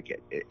quite like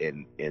it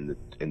in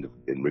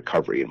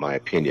recovery, in my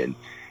opinion.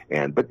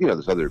 But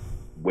there's other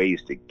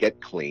ways to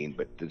get clean,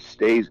 but to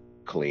stay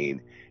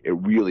clean, it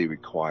really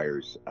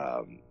requires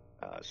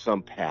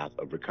some path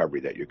of recovery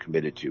that you're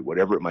committed to,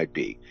 whatever it might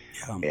be.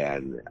 Yeah.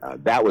 And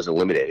that was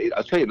eliminated.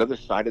 I'll tell you another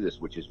side of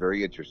this, which is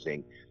very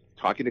interesting.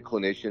 Talking to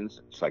clinicians,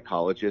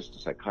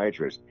 psychologists,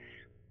 psychiatrists,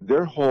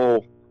 their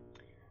whole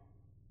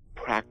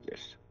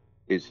practice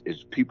is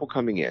people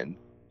coming in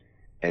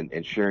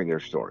and sharing their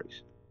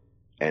stories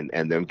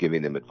and them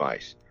giving them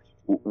advice.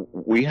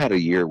 We had a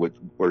year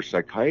where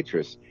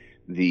psychiatrists,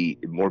 the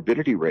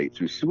morbidity rate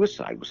through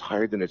suicide was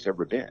higher than it's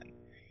ever been.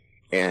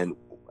 And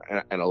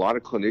a lot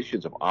of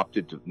clinicians have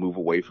opted to move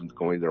away from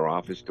going to their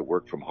office to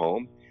work from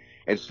home.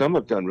 And some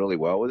have done really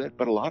well with it,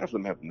 but a lot of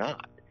them have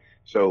not.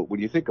 So when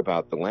you think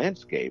about the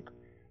landscape,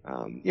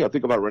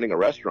 think about running a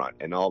restaurant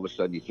and all of a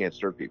sudden you can't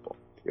serve people.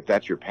 If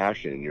that's your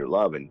passion and your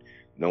love and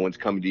no one's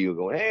coming to you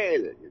going, hey,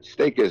 the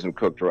steak isn't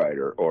cooked right,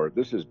 or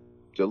this is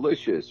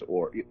delicious,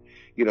 or,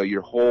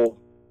 your whole,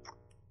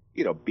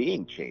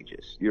 being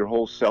changes. Your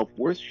whole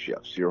self-worth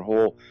shifts. Your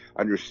whole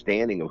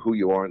understanding of who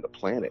you are on the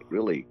planet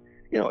really,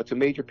 it's a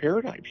major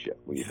paradigm shift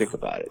when you think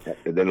about it.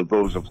 And then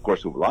those, of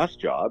course, who've lost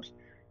jobs,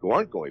 who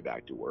aren't going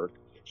back to work.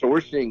 So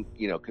we're seeing,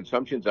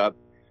 consumption's up.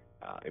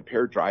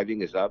 Impaired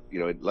driving is up,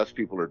 less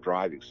people are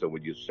driving. So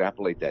when you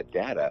extrapolate that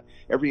data,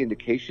 every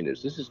indication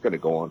is this is going to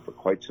go on for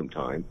quite some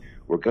time.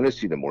 We're going to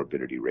see the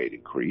morbidity rate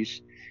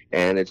increase,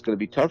 and it's going to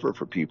be tougher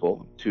for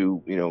people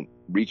to,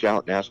 reach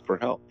out and ask for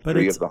help. But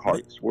three of the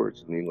hardest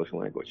words in the English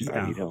language.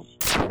 Yeah. I need help.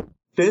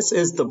 This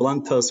is The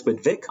Blunt Post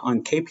with Vic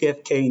on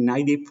KPFK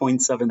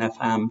 90.7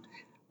 FM.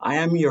 I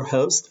am your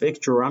host,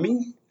 Vic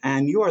Gerami,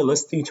 and you are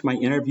listening to my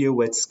interview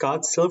with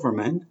Scott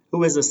Silverman,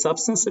 who is a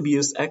substance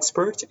abuse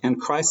expert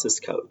and crisis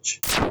coach.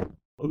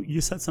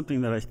 You said something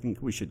that I think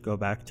we should go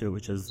back to,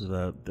 which is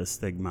the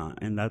stigma.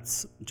 And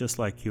that's just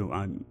like you.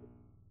 I'm,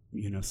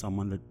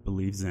 someone that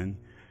believes in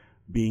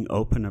being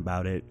open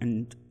about it.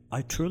 And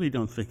I truly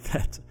don't think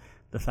that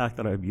the fact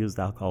that I've used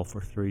alcohol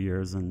for 3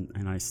 years and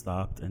I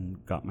stopped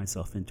and got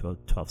myself into a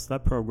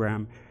 12-step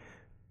program,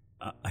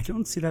 I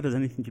don't see that as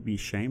anything to be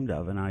ashamed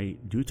of. And I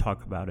do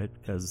talk about it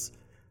because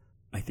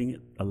I think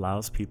it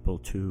allows people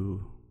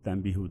to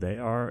then be who they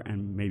are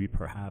and maybe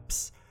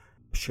perhaps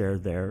share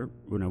their,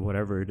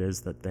 whatever it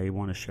is that they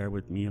want to share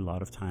with me. A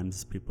lot of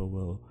times people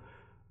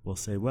will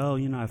say, well,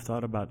 I've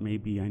thought about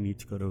maybe I need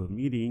to go to a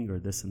meeting or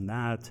this and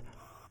that.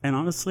 And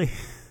honestly,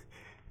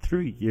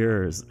 through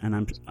years,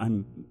 and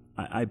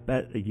I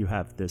bet that you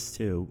have this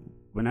too,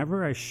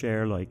 whenever I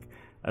share like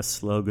a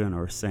slogan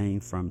or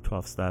saying from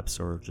 12 Steps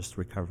or just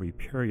recovery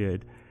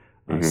period,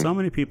 so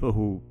many people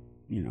who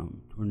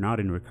are not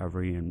in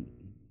recovery and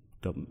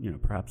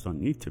don't, perhaps don't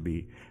need to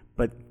be,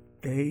 but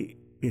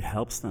it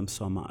helps them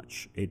so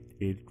much.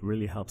 It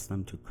really helps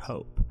them to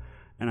cope.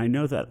 And I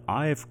know that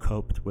I've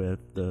coped with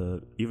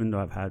even though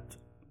I've had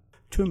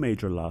 2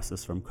 major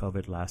losses from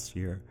COVID last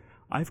year,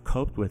 I've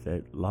coped with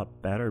it a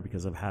lot better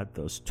because I've had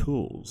those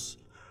tools.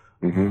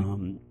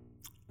 And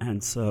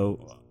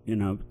so,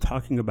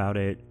 talking about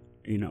it,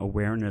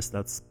 awareness,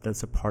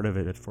 that's a part of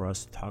it for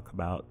us to talk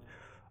about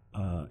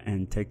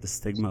and take the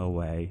stigma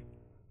away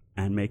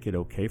and make it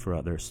okay for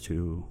others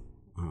to,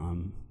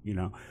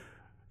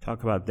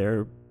 talk about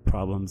their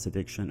problems,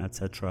 addiction,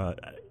 etc.,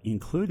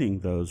 including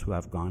those who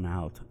have gone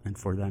out, and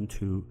for them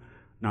to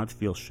not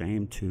feel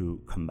shame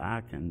to come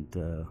back and,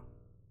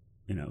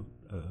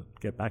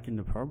 get back in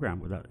the program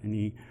without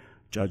any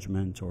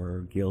judgment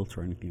or guilt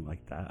or anything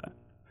like that.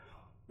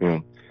 Yeah.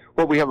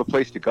 Well, we have a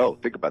place to go.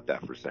 Think about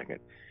that for a second.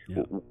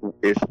 Yeah.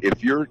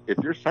 If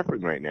you're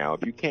suffering right now,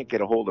 if you can't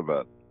get a hold of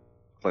a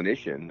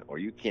clinician, or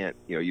you can't,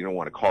 you don't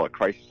want to call a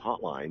crisis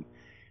hotline,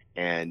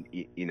 and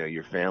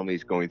your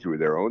family's going through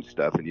their own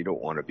stuff, and you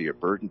don't want to be a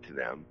burden to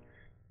them,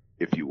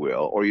 if you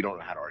will, or you don't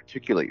know how to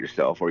articulate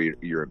yourself, or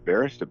you're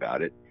embarrassed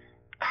about it,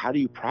 how do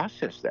you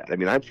process that? I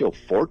mean, I feel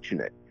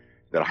fortunate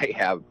that I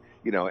have,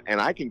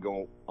 and I can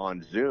go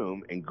on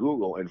Zoom and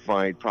Google and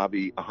find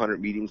probably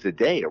 100 meetings a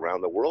day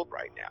around the world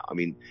right now. I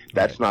mean,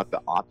 that's not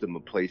the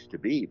optimum place to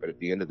be, but at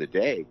the end of the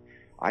day,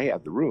 I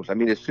have the rooms. I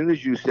mean, as soon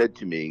as you said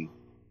to me,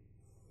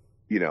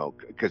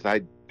 because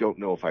I don't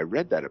know if I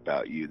read that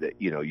about you, that,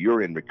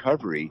 you're in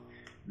recovery,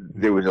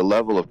 there was a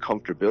level of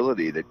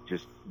comfortability that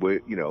just,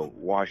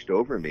 washed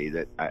over me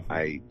that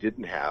I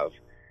didn't have,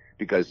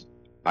 because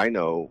I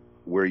know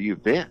where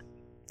you've been,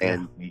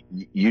 and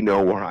you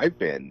know where I've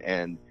been,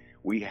 and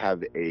we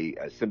have a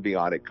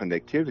symbiotic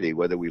connectivity,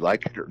 whether we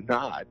like it or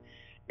not,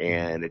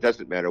 and it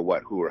doesn't matter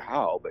what, who, or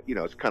how, but,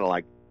 it's kind of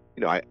like,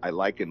 I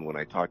liken when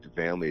I talk to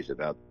families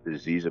about the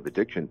disease of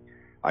addiction,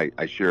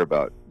 I share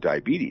about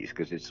diabetes,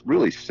 because it's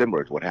really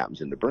similar to what happens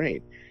in the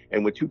brain.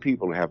 And when 2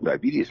 people who have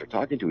diabetes are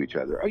talking to each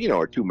other,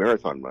 or 2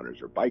 marathon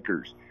runners or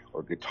bikers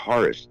or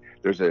guitarists,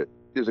 there's a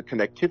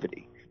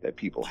connectivity that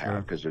people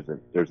have, because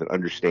there's an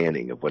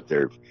understanding of what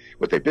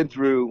they've been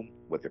through,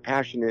 what their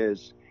passion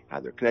is, how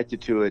they're connected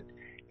to it.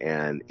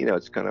 And,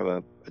 it's kind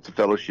of it's a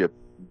fellowship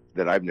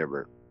that I've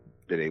never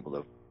been able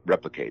to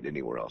replicate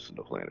anywhere else on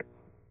the planet.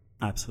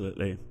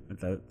 Absolutely.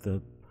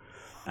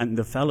 And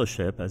the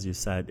fellowship, as you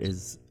said,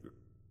 is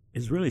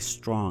really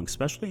strong,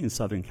 especially in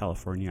Southern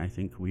California. I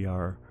think we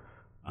are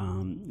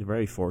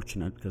very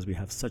fortunate because we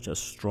have such a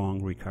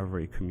strong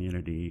recovery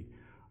community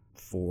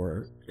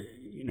for,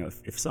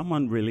 if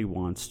someone really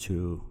wants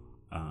to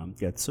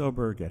get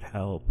sober, get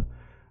help,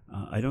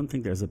 I don't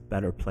think there's a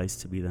better place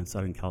to be than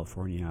Southern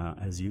California,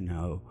 as you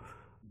know.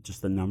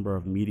 Just the number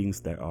of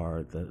meetings there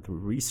are, the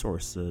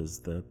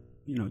resources,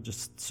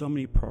 just so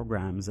many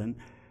programs, and,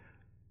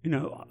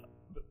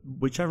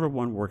 whichever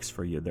one works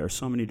for you. There are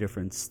so many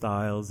different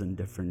styles and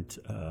different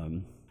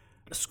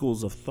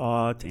schools of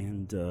thought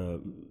and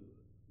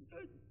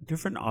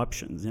different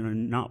options.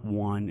 Not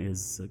one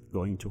is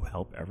going to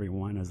help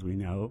everyone, as we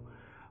know,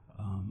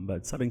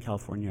 but Southern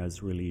California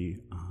is really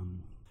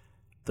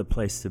the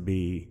place to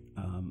be,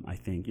 I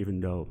think,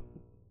 even though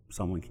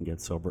someone can get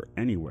sober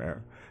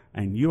anywhere.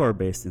 And you are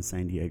based in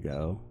San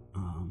Diego,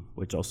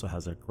 which also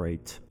has a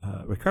great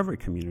recovery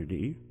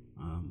community.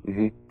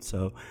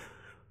 So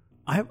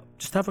I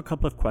just have a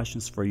couple of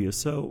questions for you.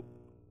 So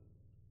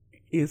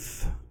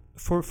if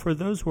for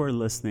those who are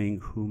listening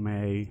who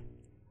may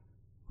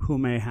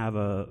have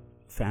a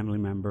family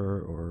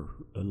member or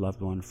a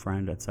loved one,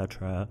 friend,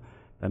 etc.,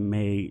 that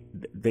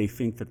they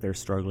think that they're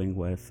struggling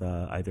with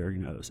either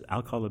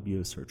alcohol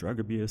abuse or drug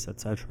abuse,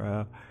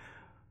 etc.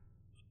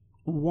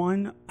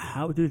 One,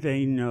 how do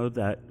they know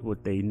that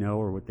what they know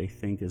or what they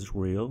think is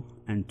real?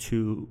 And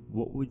 2,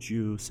 what would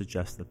you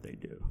suggest that they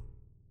do?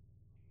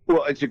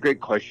 Well, it's a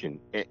great question.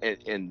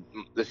 And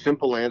the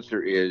simple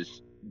answer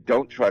is,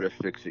 don't try to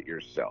fix it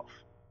yourself.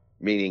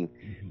 Meaning,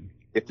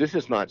 if this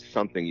is not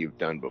something you've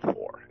done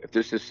before, if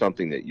this is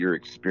something that you're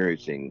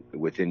experiencing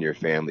within your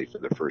family for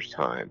the first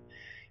time,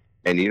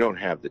 and you don't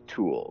have the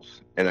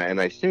tools, and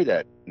I say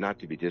that not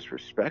to be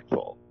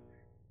disrespectful,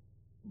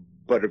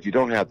 but if you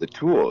don't have the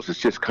tools, it's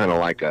just kind of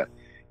like a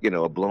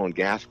blown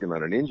gasket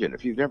on an engine.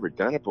 If you've never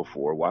done it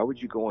before, why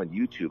would you go on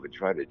YouTube and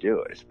try to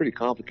do it? It's pretty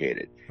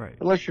complicated, right?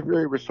 Unless you're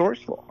very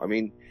resourceful. I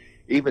mean,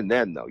 even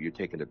then, though, you're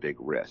taking a big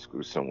risk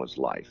with someone's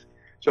life.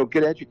 So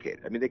get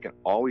educated. I mean, they can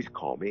always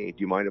call me. Do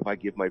you mind if I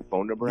give my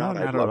phone number out?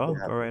 No, not at all.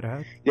 Go right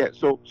ahead. Yeah.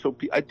 So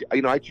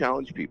I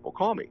challenge people.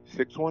 Call me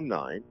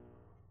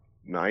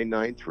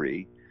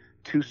 619-993-0943.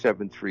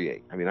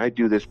 2738. I mean, I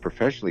do this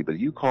professionally, but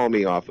you call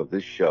me off of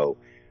this show,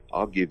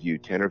 I'll give you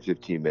 10 or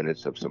 15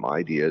 minutes of some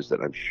ideas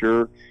that I'm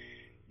sure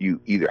you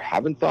either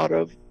haven't thought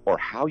of, or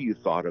how you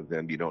thought of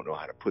them, you don't know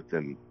how to put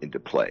them into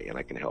play, and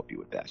I can help you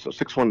with that. So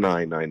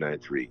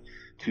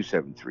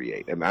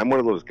 619-993-2738. And I'm one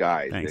of those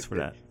guys. Thanks for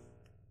that.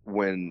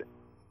 When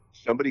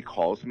somebody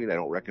calls me and I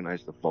don't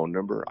recognize the phone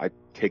number, I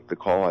take the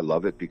call. I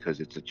love it because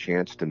it's a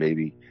chance to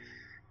maybe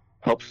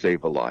help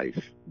save a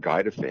life,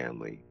 guide a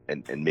family,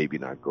 and maybe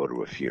not go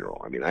to a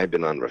funeral. I mean, I've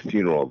been on a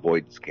funeral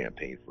avoidance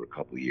campaign for a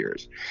couple of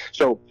years.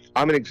 So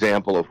I'm an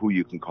example of who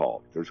you can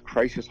call. There's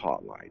crisis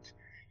hotlines.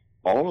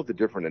 All of the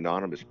different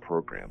anonymous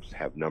programs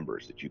have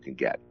numbers that you can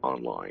get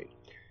online.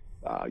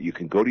 You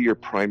can go to your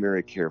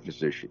primary care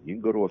physician. You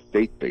can go to a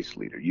faith-based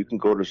leader. You can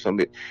go to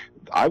somebody.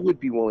 I would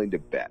be willing to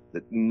bet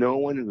that no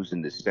one who's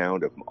in the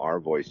sound of our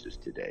voices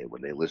today,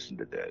 when they listen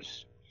to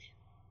this,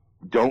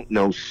 don't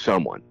know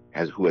someone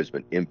who has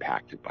been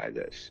impacted by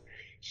this.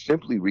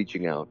 Simply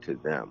reaching out to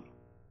them,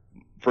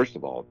 first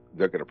of all,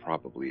 they're going to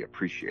probably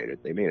appreciate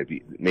it. They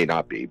may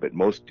not be, but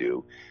most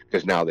do,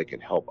 because now they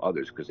can help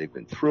others because they've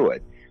been through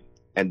it,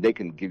 and they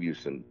can give you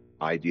some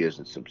ideas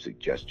and some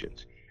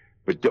suggestions.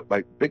 But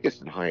my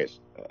biggest and highest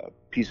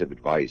piece of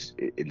advice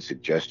in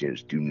suggestion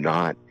is do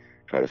not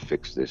try to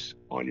fix this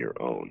on your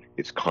own.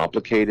 It's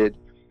complicated.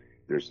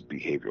 There's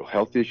behavioral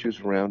health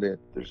issues around it.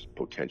 There's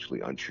potentially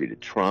untreated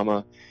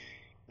trauma.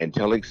 And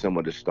telling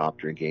someone to stop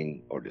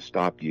drinking or to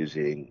stop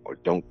using or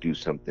don't do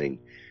something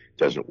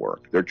doesn't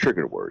work. They're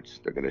trigger words.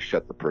 They're going to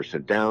shut the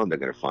person down. They're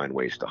going to find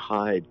ways to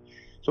hide.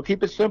 So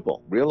keep it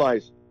simple.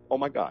 Realize, oh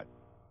my God,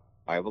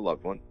 I have a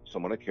loved one,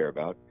 someone I care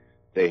about.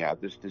 They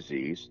have this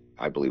disease.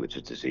 I believe it's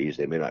a disease.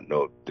 They may not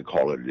know to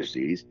call it a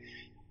disease.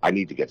 I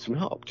need to get some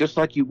help, just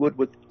like you would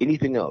with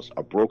anything else.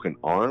 A broken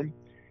arm,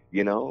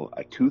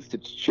 a tooth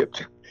that's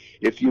chipped,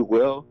 if you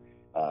will.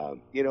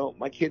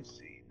 My kids,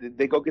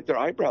 they go get their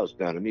eyebrows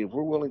done. I mean, if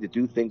we're willing to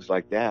do things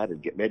like that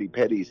and get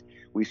medi-pedis,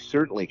 we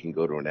certainly can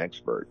go to an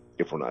expert.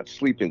 If we're not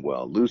sleeping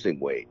well, losing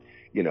weight,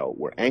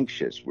 we're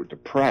anxious, we're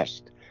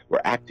depressed,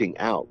 we're acting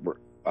out, we're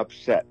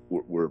upset,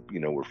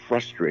 we're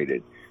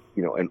frustrated,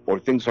 or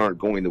things aren't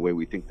going the way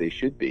we think they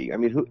should be. I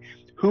mean,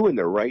 who in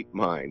their right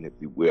mind, if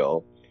you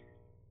will,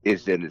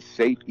 is in a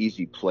safe,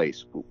 easy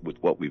place with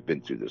what we've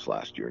been through this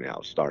last year now,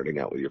 starting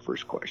out with your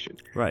first question.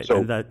 Right. So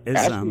and that is,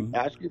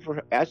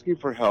 asking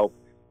for help,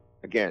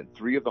 again,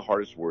 3 of the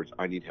hardest words,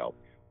 I need help,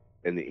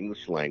 in the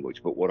English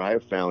language. But what I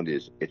have found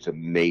is it's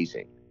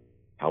amazing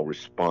how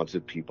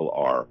responsive people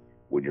are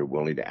when you're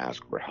willing to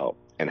ask for help,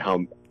 and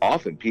how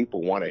often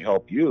people want to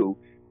help you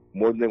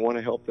more than they want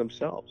to help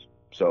themselves.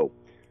 So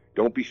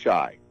don't be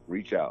shy.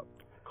 Reach out.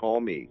 Call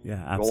me.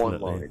 Yeah, absolutely.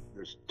 Go online.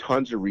 There's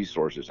tons of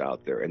resources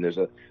out there, and there's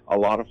a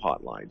lot of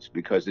hotlines,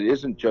 because it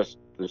isn't just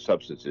the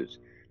substances.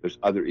 There's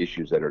other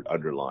issues that are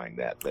underlying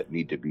that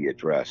need to be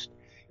addressed.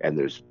 And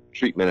there's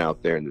treatment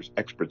out there, and there's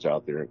experts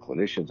out there, and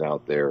clinicians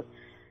out there,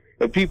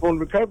 and people in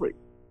recovery.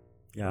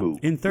 Yeah.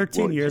 In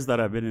 13 years that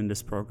I've been in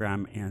this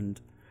program, and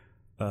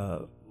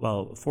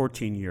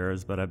 14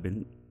 years, but I've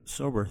been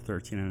sober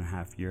 13 and a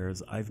half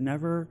years, I've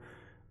never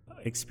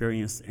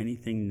experienced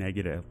anything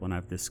negative when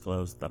I've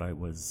disclosed that I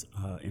was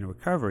in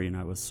recovery and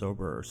I was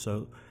sober.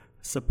 So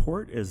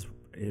support is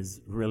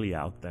really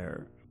out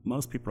there.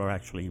 Most people are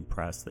actually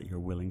impressed that you're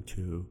willing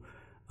to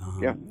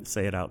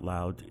say it out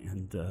loud,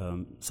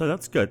 and so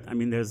that's good. I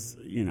mean, there's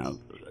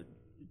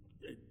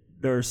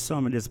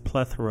there's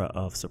plethora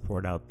of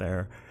support out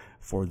there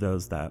for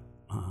those that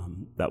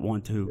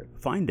want to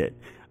find it.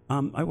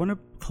 I want to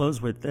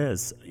close with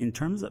this. In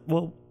terms of,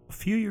 a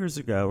few years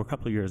ago, or a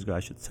couple of years ago, I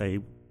should say,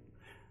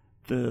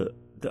 the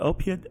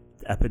opiate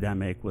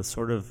epidemic was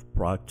sort of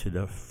brought to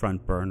the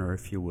front burner,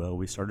 if you will.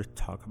 We started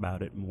to talk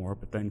about it more,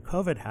 but then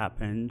COVID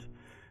happened,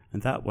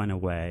 and that went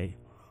away.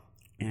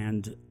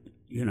 And,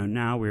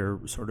 now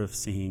we're sort of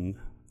seeing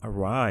a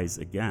rise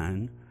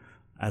again,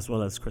 as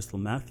well as crystal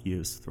meth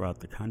use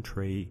throughout the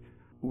country.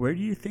 Where do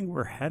you think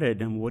we're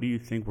headed, and what do you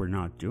think we're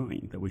not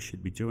doing that we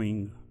should be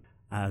doing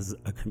as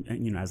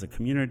a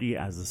community,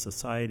 as a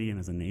society, and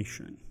as a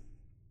nation?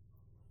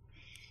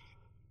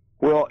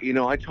 Well,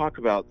 I talk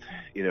about,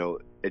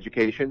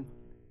 education.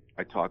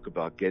 I talk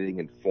about getting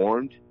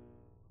informed,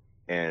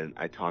 and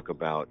I talk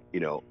about,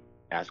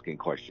 asking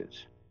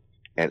questions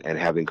and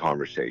having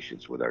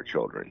conversations with our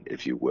children,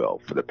 if you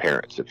will, for the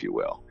parents, if you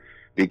will,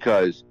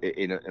 because,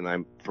 and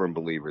I'm a firm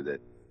believer that,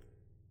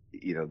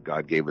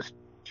 God gave us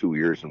 2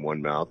 ears and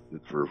 1 mouth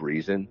for a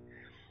reason.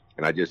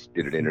 And I just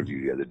did an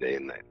interview the other day,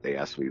 and they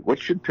asked me, what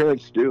should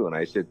parents do? And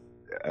I said,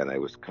 and I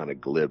was kind of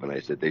glib, and I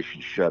said, they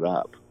should shut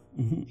up.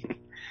 Mm-hmm.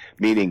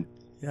 Meaning,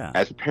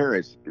 as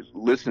parents,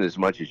 listen as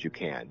much as you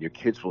can. Your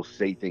kids will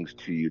say things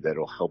to you that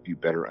will help you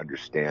better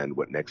understand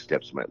what next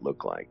steps might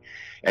look like.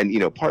 And,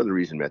 part of the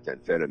reason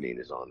methamphetamine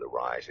is on the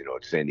rise,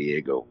 at San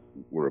Diego,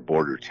 we're a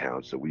border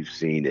town, so we've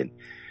seen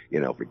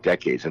for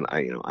decades, and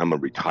I'm a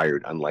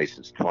retired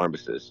unlicensed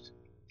pharmacist.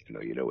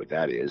 You know what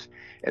that is.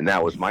 And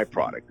that was my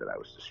product that I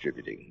was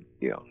distributing,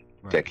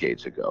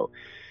 decades ago.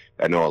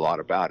 I know a lot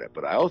about it,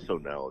 but I also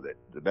know that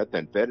the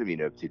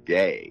methamphetamine of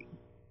today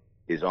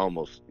is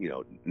almost,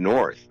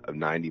 north of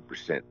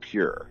 90%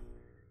 pure,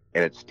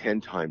 and it's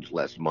 10 times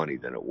less money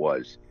than it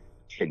was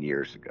 10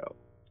 years ago.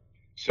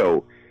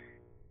 So,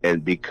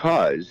 and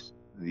because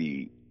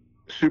the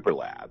super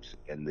labs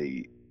and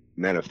the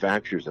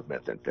manufacturers of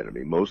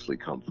methamphetamine mostly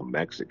come from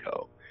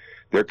Mexico,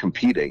 they're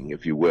competing,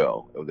 if you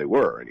will, or they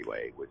were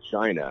anyway, with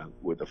China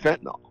with the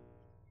fentanyl.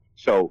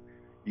 So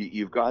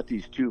you've got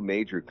these two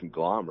major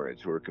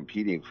conglomerates who are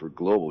competing for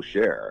global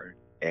share.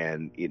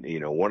 And,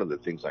 one of the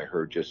things I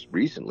heard just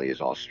recently is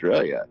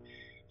Australia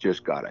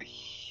just got a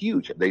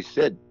huge, they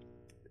said,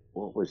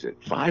 what was it,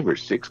 5 or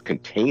 6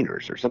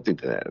 containers or something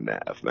to that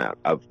amount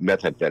of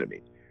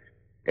methamphetamine.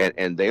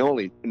 And they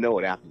only know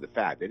it after the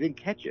fact. They didn't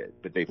catch it,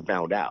 but they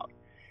found out.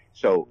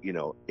 So,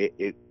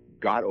 it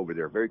got over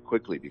there very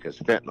quickly because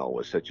fentanyl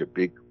was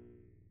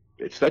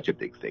it's such a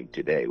big thing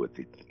today with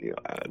the,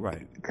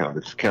 right.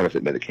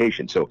 counterfeit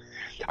medication. So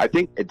I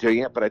think,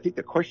 but I think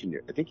the question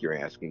you're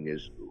asking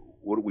is,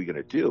 what are we going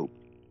to do?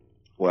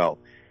 Well,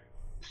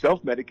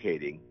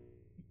 self-medicating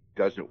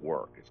doesn't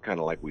work. It's kind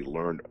of like we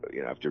learned,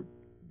 after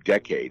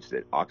decades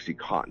that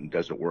OxyContin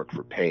doesn't work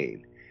for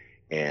pain.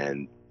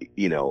 And,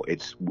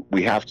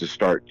 we have to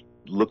start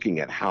looking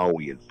at how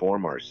we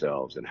inform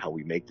ourselves and how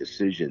we make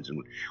decisions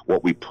and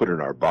what we put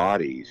in our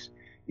bodies,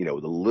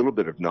 with a little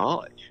bit of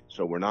knowledge,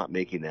 so we're not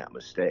making that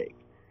mistake.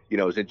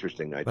 It's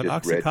interesting. But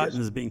OxyContin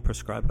is being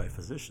prescribed by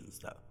physicians,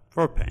 though,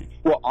 for pain.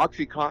 Well,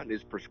 OxyContin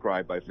is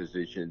prescribed by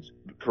physicians,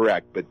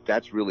 correct, but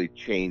that's really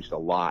changed a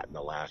lot in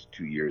the last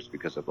 2 years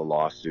because of the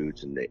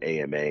lawsuits and the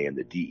AMA and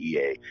the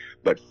DEA.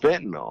 But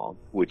fentanyl,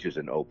 which is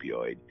an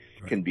opioid,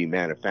 can be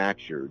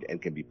manufactured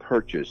and can be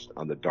purchased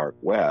on the dark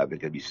web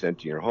and can be sent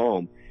to your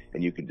home,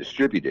 and you can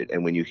distribute it.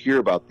 And when you hear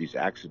about these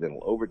accidental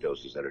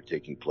overdoses that are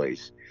taking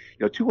place,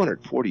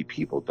 240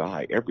 people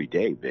die every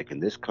day, Vic, in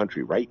this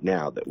country right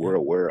now that we're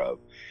aware of,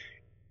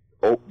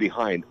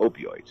 behind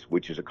opioids,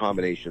 which is a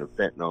combination of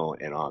fentanyl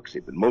and oxy,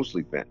 but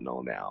mostly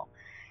fentanyl now.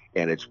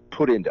 And it's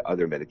put into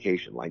other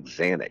medication like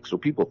Xanax. So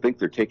people think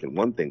they're taking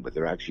one thing, but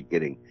they're actually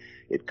getting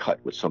it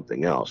cut with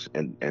something else.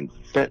 And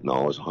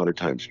fentanyl is 100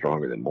 times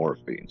stronger than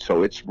morphine.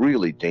 So it's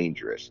really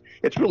dangerous.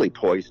 It's really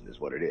poison is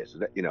what it is.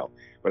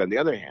 But on the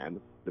other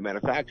hand, the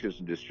manufacturers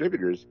and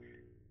distributors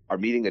are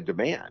meeting a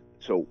demand.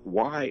 So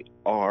why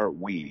are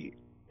we,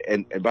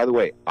 and by the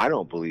way, I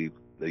don't believe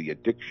the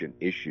addiction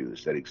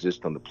issues that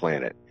exist on the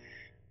planet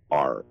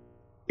are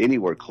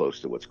anywhere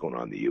close to what's going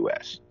on in the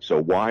U.S. So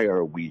why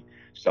are we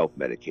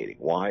self-medicating?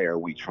 Why are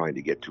we trying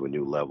to get to a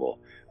new level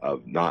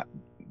of not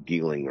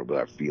dealing with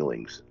our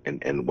feelings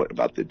and what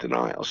about the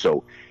denial?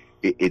 So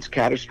it's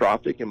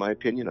catastrophic in my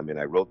opinion. I mean,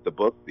 I wrote the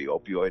book, The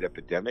Opioid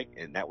Epidemic,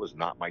 and that was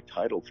not my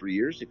title 3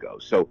 years ago.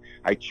 So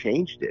I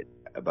changed it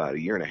about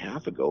 1.5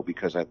 years ago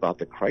because I thought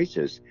the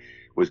crisis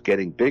was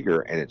getting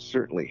bigger, and it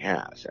certainly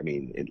has. I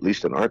mean, at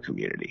least in our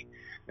community.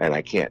 And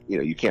I can't,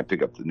 you can't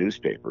pick up the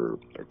newspaper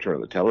or turn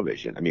on the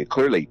television. I mean,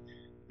 clearly,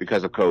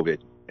 because of COVID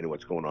and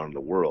what's going on in the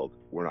world,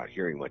 we're not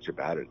hearing much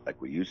about it like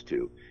we used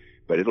to.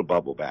 But it'll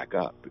bubble back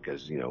up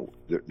because,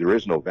 there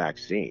is no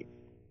vaccine.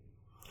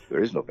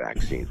 There is no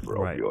vaccine for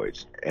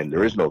opioids, and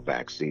there is no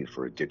vaccine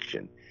for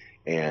addiction.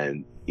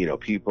 And,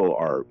 people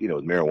are,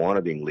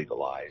 marijuana being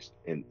legalized.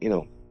 And,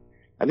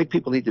 I think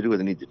people need to do what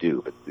they need to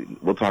do. But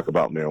we'll talk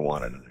about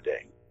marijuana another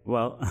day.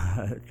 Well,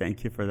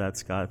 thank you for that,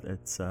 Scott.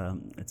 It's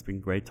been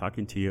great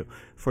talking to you.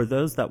 For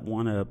those that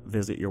want to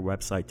visit your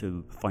website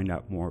to find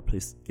out more,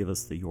 please give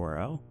us the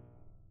URL.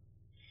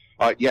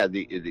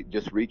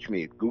 Just reach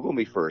me. Google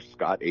me first,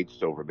 Scott H.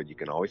 Silverman. You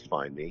can always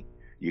find me.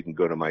 You can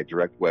go to my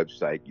direct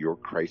website,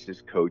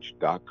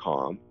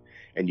 yourcrisiscoach.com,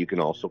 and you can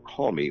also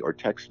call me or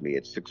text me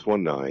at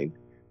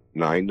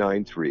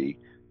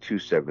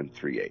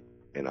 619-993-2738.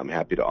 And I'm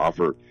happy to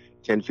offer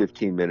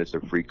 10-15 minutes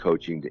of free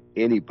coaching to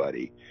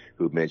anybody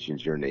who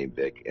mentions your name,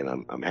 Vic, and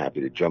I'm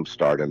happy to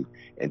jumpstart them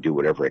and do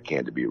whatever I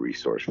can to be a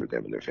resource for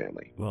them and their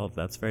family. Well,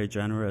 that's very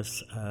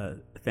generous.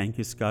 Thank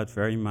you, Scott,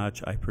 very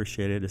much. I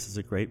appreciate it. This is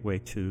a great way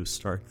to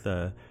start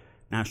the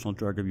National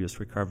Drug Abuse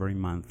Recovery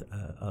Month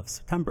of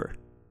September.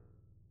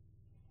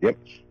 Yep.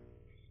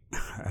 All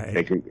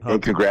right.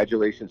 And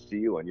congratulations to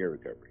you on your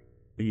recovery.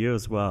 You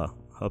as well.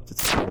 Hope to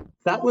see you.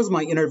 That was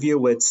my interview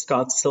with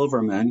Scott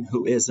Silverman,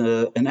 who is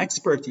an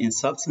expert in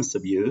substance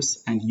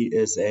abuse, and he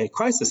is a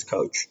crisis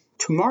coach.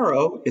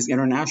 Tomorrow is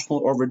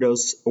International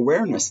Overdose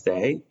Awareness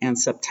Day, and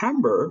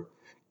September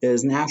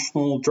is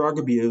National Drug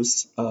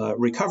Abuse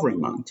Recovery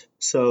Month.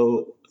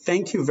 So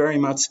thank you very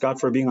much, Scott,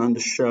 for being on the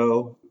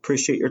show.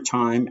 Appreciate your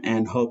time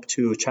and hope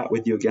to chat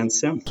with you again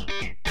soon.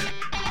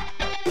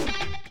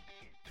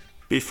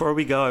 Before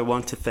we go, I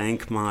want to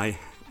thank my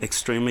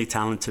extremely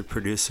talented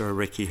producer,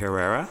 Ricky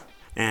Herrera.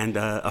 And,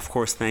 of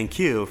course, thank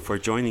you for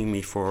joining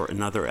me for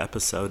another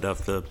episode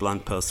of The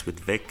Blunt Post with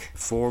Vic.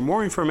 For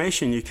more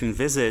information, you can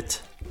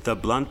visit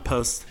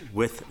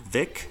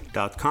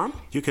thebluntpostwithvic.com.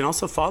 You can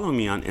also follow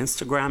me on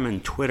Instagram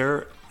and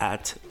Twitter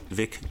at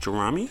Vic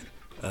Gerami.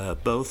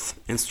 Both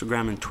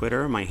Instagram and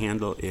Twitter, my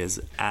handle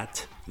is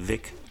at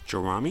Vic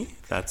Gerami.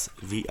 That's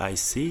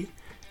VICGERAMI.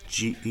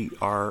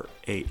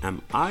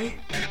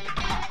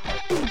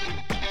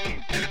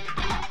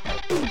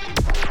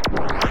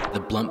 The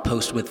Blunt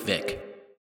Post with Vic.